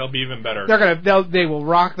on, they'll be even better. They will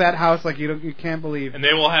rock that house like you can't believe. And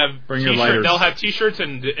they will have your lighters. They'll have T-shirts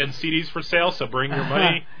and CDs for sale. So bring your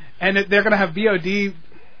money. And they're gonna have VOD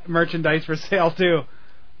merchandise for sale too.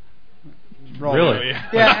 Really?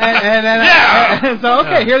 Yeah. So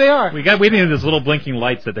here they are. We need those little blinking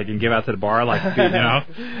lights that they can give out to the bar, like that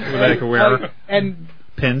they can wear and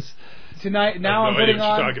pins. Tonight, now I'm putting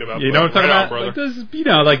on. You know what I'm talking about? Like those,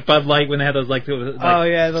 like Bud Light when they had those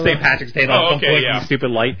the St. Patrick's Day,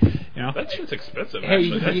 stupid light. That shit's expensive.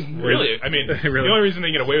 Actually, really. I mean, the only reason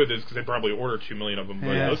they get away with it is because they probably order 2 million of them.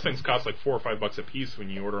 But those things cost like $4 or $5 a piece when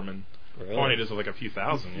you order them in quantities of like a few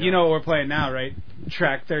thousand. You know what we're playing now, right?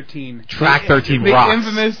 Track 13. Track 13 the rocks.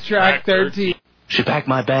 Infamous Track 13. She packed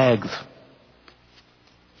my bags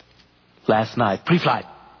last night, pre-flight.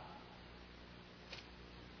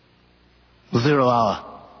 0 hour,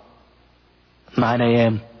 9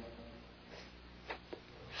 a.m.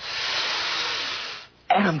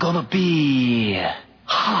 And I'm gonna be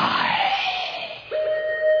high.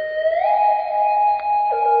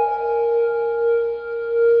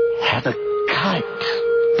 Had a kite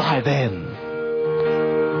by then.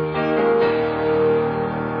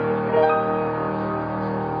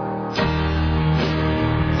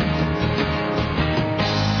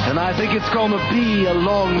 And I think it's gonna be a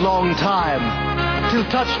long, long time till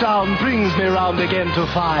touchdown brings me round again to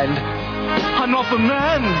find I'm not the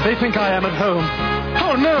man they think I am at home.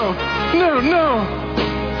 Oh, no, no, no.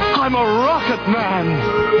 I'm a rocket man.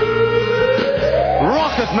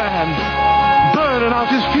 Rocket man. Burning out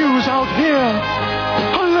his fuse out here.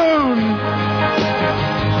 Alone.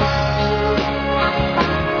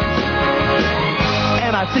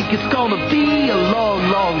 And I think it's gonna be a long,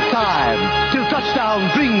 long time till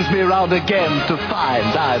touchdown brings me around again to find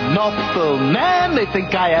I'm not the man they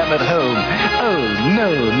think I am at home. Oh,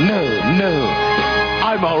 no, no, no.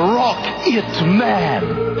 I'm a rocket man.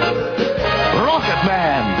 Rocket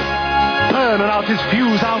man. Burning out his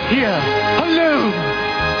fuse out here. Alone.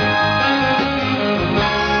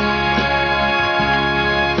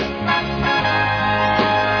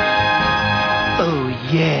 Oh,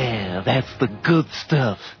 yeah, that's the good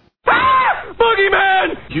stuff. Ah!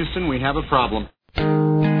 Boogeyman! Houston, we have a problem.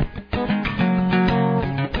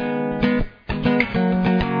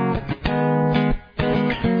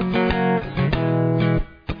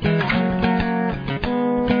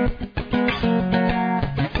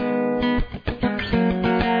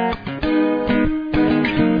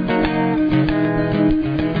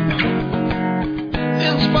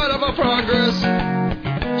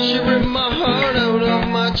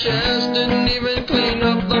 Chest didn't even clean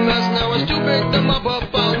up the mess. Now it's too big to mop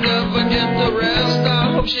up. I'll never get the rest.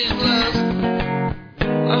 I hope she's blessed.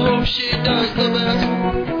 I hope she does the best.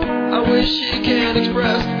 I wish she can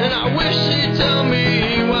express, and I wish she'd tell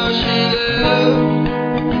me while she lives.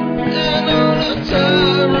 And on a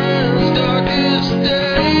tyrant's darkest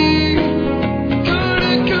day,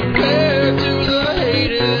 couldn't compare to the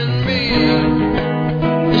hate in me.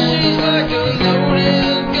 She's like a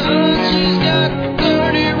loaded gun. She's got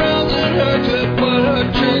 30 rounds in her clip, but her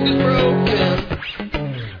trigger's broken.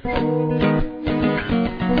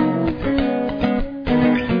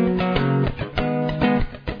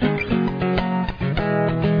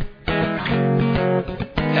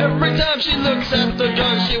 Every time she looks at the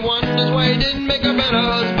drugs she wants this way, didn't make a better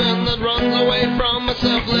husband that runs away from a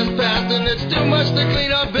selfless past, and it's too much to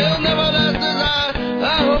clean up. Bill nevertheless as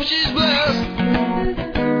I hope she's blessed.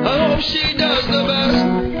 I hope she does the best.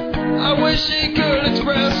 I wish she could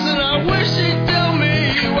express, and I wish she'd tell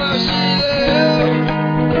me while she lives.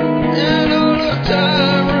 And on a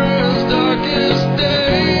tyrant's darkest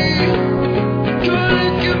day,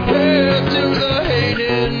 couldn't compare to the hate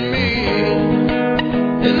in me.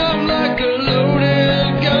 And I'm like a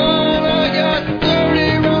loaded gun. I got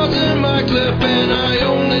 30 rounds in my clip, and I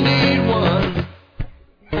only need one.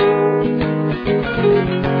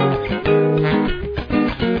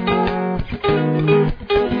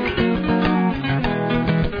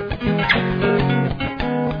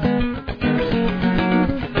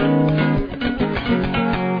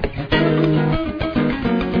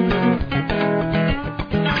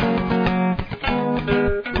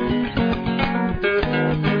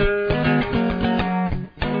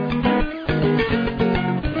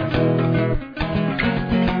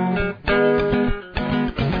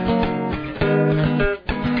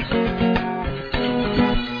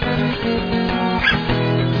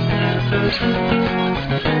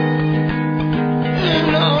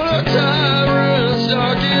 And on a tyrant's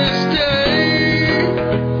darkest day,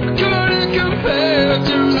 couldn't compare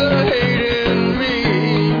to the hate in me.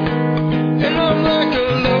 And I'm like a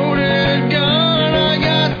loaded gun. I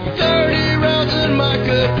got 30 rounds in my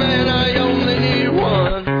clip, and I only need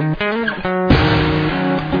one.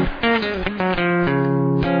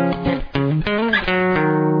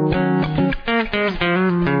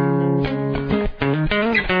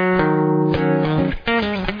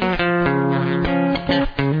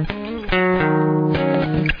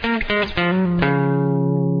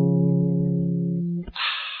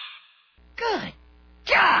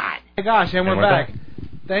 My gosh, and we're back.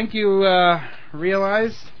 Thank you,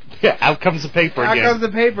 Realize. Yeah, out comes the paper Out again. comes the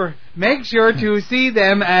paper. Make sure to see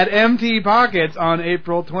them at MT Pockets on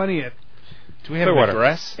April 20th. Do we have an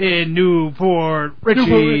address? In Newport Richie.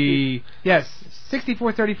 Newport Richie. Yes,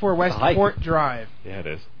 6434 West Port Drive. Yeah, it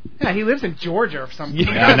is. Yeah, he lives in Georgia or something.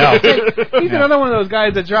 Yeah, I know. He's another one of those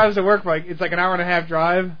guys that drives to work for it's like an hour and a half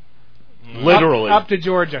drive. Literally. Up to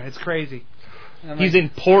Georgia. It's crazy. He's in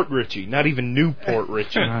Port Richie, not even Newport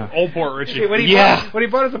Richie. Old Port Richie. When he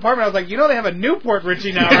bought his apartment, I was like, you know they have a Newport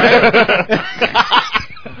Richie now, right?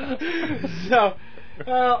 So,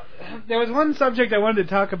 there was one subject I wanted to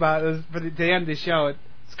talk about. It was for the end of the show.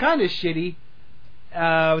 It's kind of shitty.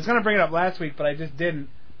 I was going to bring it up last week, but I just didn't.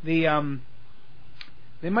 They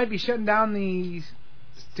might be shutting down the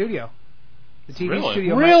studio. The TV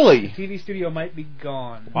studio. Really? The TV studio might be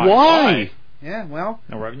gone. Why? Yeah, well,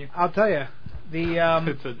 no revenue. I'll tell you.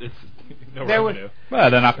 it's no there revenue. Well,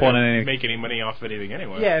 they're not pulling any. Make any money off of anything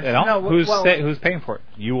anyway. Yeah, They don't? no, Who's paying for it?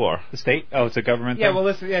 You are. The state? Oh, it's a government Yeah, thing? well,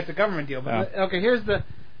 listen, it's a government deal. But okay,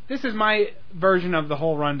 this is my version of the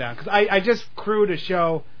whole rundown, because I just crewed a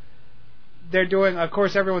show. They're doing, of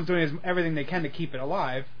course, everyone's doing everything they can to keep it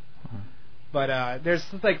alive. But there's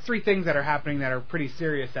like 3 things that are happening that are pretty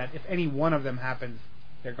serious. That if any one of them happens,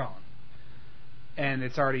 they're gone. And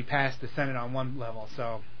it's already passed the Senate on one level,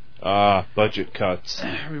 so. Budget cuts.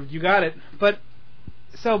 You got it. But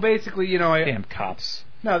so basically, Damn cops.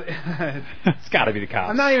 No, it's got to be the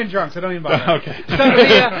cops. I'm not even drunk, so don't even bother. Okay. So Nice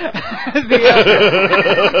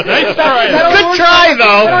try. Good try,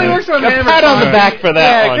 though. That only works on A pat on the back for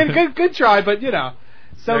that one. Yeah, good try, but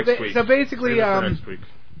So so basically, next week.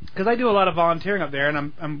 because I do a lot of volunteering up there,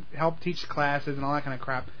 and I'm help teach classes and all that kind of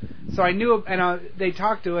crap. So I knew, and they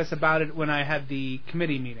talked to us about it when I had the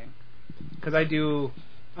committee meeting, because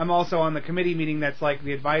I'm also on the committee meeting that's like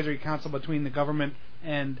the advisory council between the government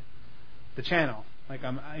and the channel. Like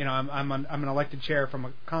I'm an elected chair from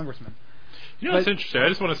a congressman. What's interesting? I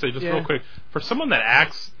just want to say, real quick, for someone that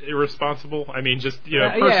acts irresponsible, I mean, just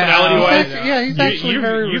personality-wise, he's actually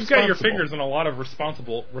very you've got your fingers in a lot of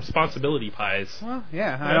responsibility pies. Well,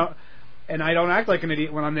 I don't act like an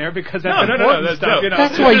idiot when I'm there because that's important stuff.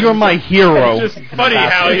 That's why you're my hero. It's just funny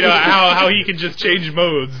how he can just change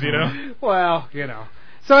modes, Well,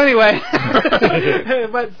 So anyway,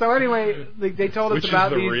 they told us Which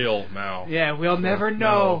about is the these. real Mao. Yeah, we'll never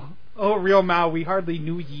know. Oh, real Mao, we hardly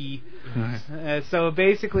knew ye. So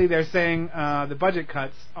basically, they're saying the budget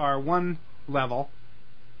cuts are one level.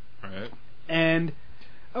 Right. And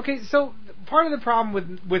okay, so part of the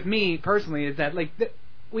problem with me personally is that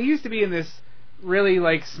we used to be in this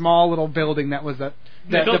really small little building that was the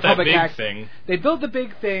public access thing. They built the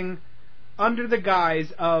big thing under the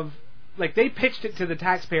guise of they pitched it to the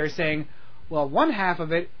taxpayers saying, well, one half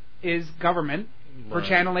of it is government for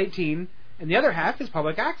Channel 18 and the other half is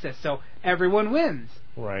public access, so everyone wins.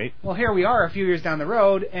 Right. Well, here we are a few years down the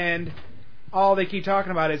road, and all they keep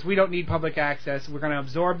talking about is we don't need public access, we're going to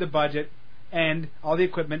absorb the budget and all the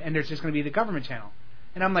equipment, and there's just going to be the government channel.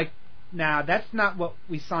 And I'm like, nah, that's not what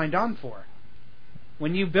we signed on for.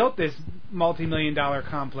 When you built this multi-million-dollar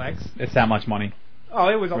complex... It's that much money. Oh,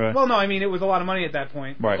 it was... Well, no, I mean, it was a lot of money at that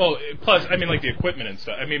point. Right. Well, plus, I mean, the equipment and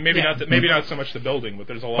stuff. I mean, maybe not so much the building, but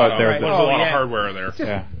there's a lot of hardware there.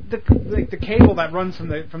 Just the cable that runs from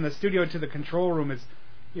the studio to the control room is,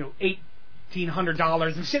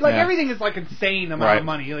 $1,800 and shit. Everything is insane amount of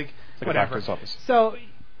money. Whatever. A doctor's office. So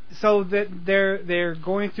that they're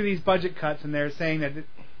going through these budget cuts, and they're saying that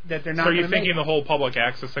they're not. So are you thinking the whole public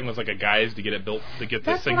access thing was like a guise to get it built, to get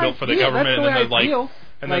this thing built for the government,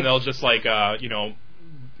 and then they'll just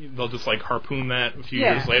they'll just harpoon that a few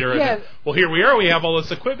years later. And, well, here we are. We have all this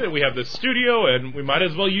equipment. We have this studio, and we might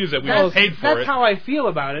as well use it. We paid for it. That's how I feel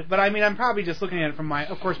about it. But I mean, I'm probably just looking at it from my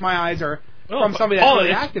eyes are from somebody that's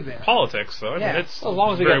really active there. Politics, though. I mean, it's as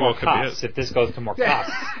long as we get more cops. If this goes to more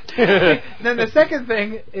cops. Then the second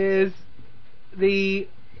thing is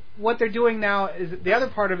what they're doing now is the other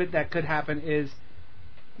part of it that could happen is,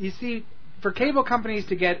 you see, for cable companies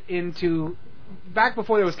to get into, back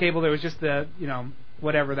before there was cable, there was just the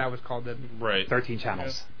whatever that was called, the 13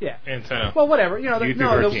 channels. Yeah. Antenna. Well, whatever.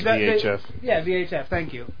 VHF. Yeah, VHF.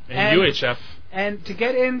 Thank you. And UHF. And to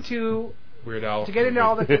get into Weird Al. To get into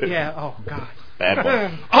all the oh god. Bad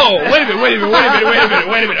one. Oh, wait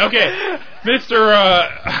a minute. Okay,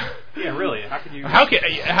 Mr. Yeah, really. How can you?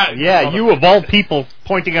 You of all people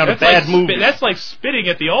pointing out a bad movie. That's like spitting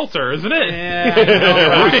at the altar, isn't it?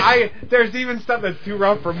 Yeah. There's even stuff that's too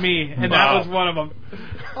rough for me, and that was one of them.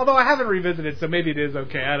 Although I haven't revisited, so maybe it is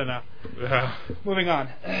okay. I don't know. Moving on.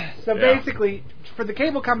 So basically, for the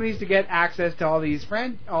cable companies to get access to all these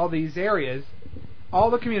areas, all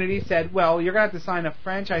the communities said, well, you're going to have to sign a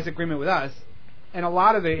franchise agreement with us. And a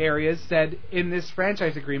lot of the areas said in this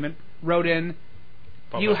franchise agreement, wrote in,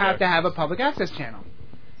 you have to have a public access channel.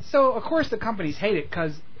 So, of course, the companies hate it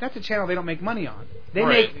because that's a channel they don't make money on. They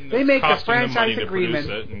make a franchise agreement.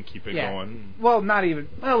 To produce it and keep it going. Well, not even.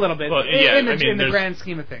 A little bit. Well, in the grand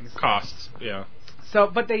scheme of things. Costs, yeah. So,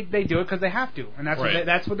 but they do it because they have to. And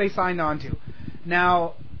that's what they signed on to.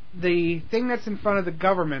 Now, the thing that's in front of the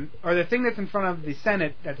government, or the thing that's in front of the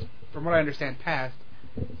Senate, that's, from what I understand, passed,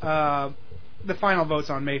 the final vote's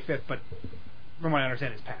on May 5th, but from what I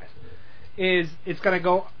understand, it's passed, is it's going to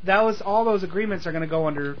go, all those agreements are going to go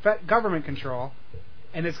under government control,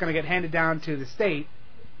 and it's going to get handed down to the state,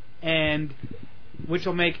 and which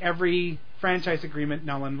will make every franchise agreement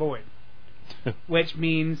null and void. Which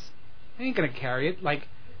means they ain't going to carry it.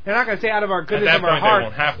 They're not going to say out of our goodness at of that our point, heart. they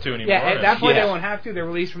won't have to anymore. Yeah, at that point Yeah. they won't have to. They're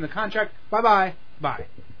released from the contract. Bye.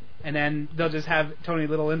 And then they'll just have Tony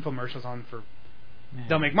Little infomercials on for.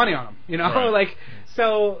 They'll make money on them, you know. Right. Like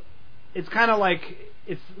so, it's kind of like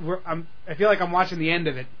I feel like I'm watching the end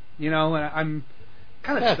of it, you know, and I'm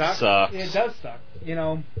kind of That stuck. sucks. It does suck, you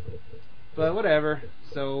know. But whatever.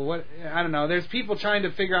 So what? I don't know. There's people trying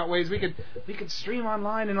to figure out ways we could stream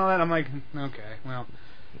online and all that. I'm like, okay, well,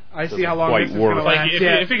 I see how long quite this is work. going to Like last.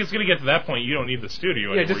 if it's going to get to that point, you don't need the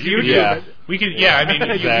studio Yeah, anymore. just You can YouTube do- it. We could, yeah. I mean,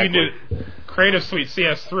 Exactly. you can do Creative Suite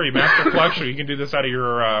CS3 Master Collection. You can do this out of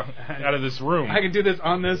your out of this room. I can do this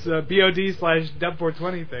on this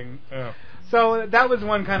BOD/Dub420 thing. Yeah. So that was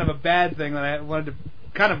one kind of a bad thing that I wanted to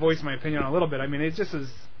kind of voice my opinion on a little bit. I mean, it just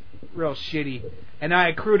was real shitty. And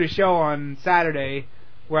I crewed a show on Saturday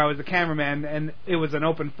where I was the cameraman, and it was an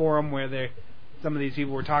open forum where some of these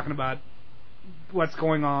people were talking about what's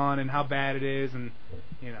going on and how bad it is, and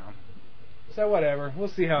you know. So whatever, we'll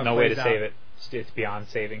see how it No way plays to out. save it. It's beyond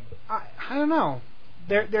saving. I don't know.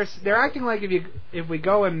 They're acting like if we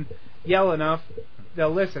go and yell enough,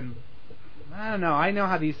 they'll listen. I don't know. I know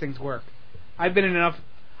how these things work. I've been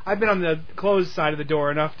on the closed side of the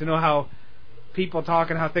door enough to know how people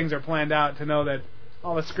talk and how things are planned out, to know that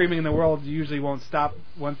all the screaming in the world usually won't stop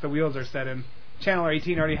once the wheels are set in. Channel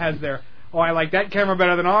 18 already has their, I like that camera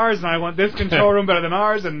better than ours, and I want this control room better than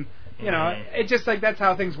ours, and you know, it's just like that's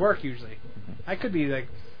how things work usually. I could be like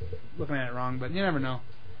looking at it wrong, but you never know.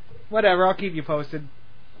 Whatever, I'll keep you posted.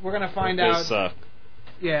 We're gonna find It out. does suck.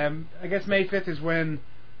 Yeah, I guess May 5th is when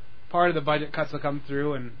part of the budget cuts will come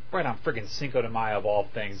through, and Right on friggin' Cinco de Mayo of all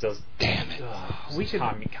things. Those damn it. we should.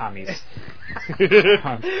 Commies.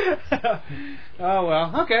 Oh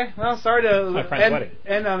well, okay. Well, sorry to My friend's wedding.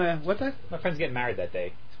 end on a what's that? My friend's getting married that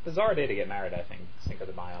day. It's a bizarre day to get married, I think, Cinco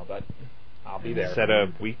de Mayo, but I'll be there. Is that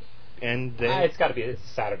a weekend day? It's got to be. It's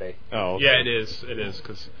Saturday. Oh, okay. Yeah, it is. It is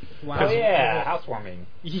because. Wow. Oh yeah, housewarming.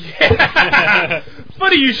 Yeah.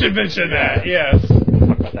 Funny you should mention that. Yes.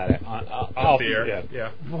 Talk about that Off the air.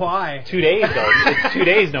 Yeah. Why? 2 days though. It's 2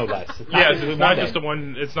 days, no less. It's Yes, just it's not day. just a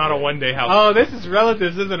one. It's not a one-day house. Oh, this is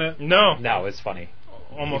relatives, isn't it? No. No, it's funny.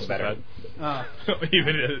 Almost Even better. Oh.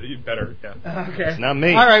 Even better. Yeah. Okay. It's not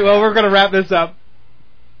me. All right. Well, we're gonna wrap this up.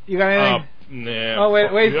 You got anything? Nah. Oh wait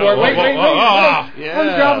for it. Whoa, Wait. whoa, whoa, ah.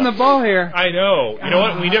 I'm dropping the ball here. I know. You know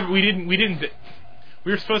what? We didn't.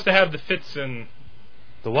 We were supposed to have the Fitz and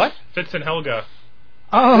what? Fitz and Helga.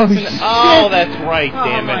 Oh shit. Oh, that's right. Oh,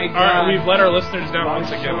 Damn my it. God. All right, we've let our listeners down once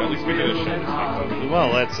again. At least we did a show.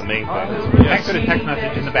 Well, that's the main thing. Thanks for the text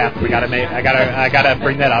message in the bathroom. I gotta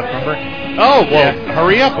bring that up. Remember? Oh, well,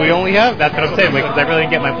 hurry up. We only have. That's what I'm saying, because I really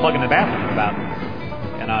didn't get my plug in the bathroom about.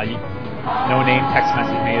 And no name text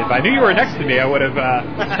message me. If I knew you were next to me, I would have.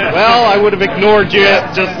 Well, I would have ignored you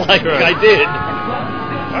just like I did.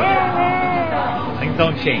 Things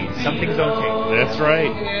don't change. Some things don't change. That's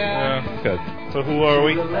right. Yeah. Good. So who are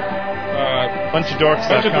we? Bunchofdorks.com. Bunch of Dorks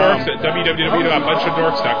at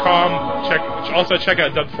www.bunchofdorks.com. Also check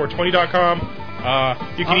out dub420.com.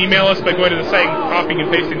 You can email us by going to the site and copying and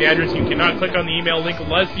pasting the address. You cannot click on the email link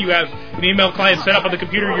unless you have an email client set up on the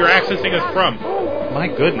computer you're accessing us from. My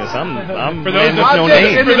goodness, I'm For those man with no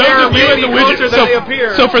name. For those of you at the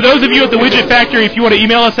widget, so for those of you at the Widget Factory, if you want to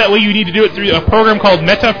email us that way, you need to do it through a program called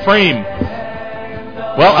MetaFrame.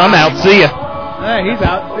 Well, I'm out. See ya. Hey, he's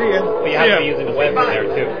out. See ya. But you have to be using the web there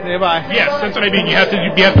too. Say bye. Yes, that's what I mean. You have to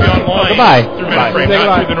be online Goodbye. through Goodbye. MetaFrame, Say not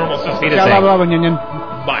goodbye. through the normal system. Be the same.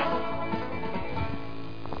 Bye.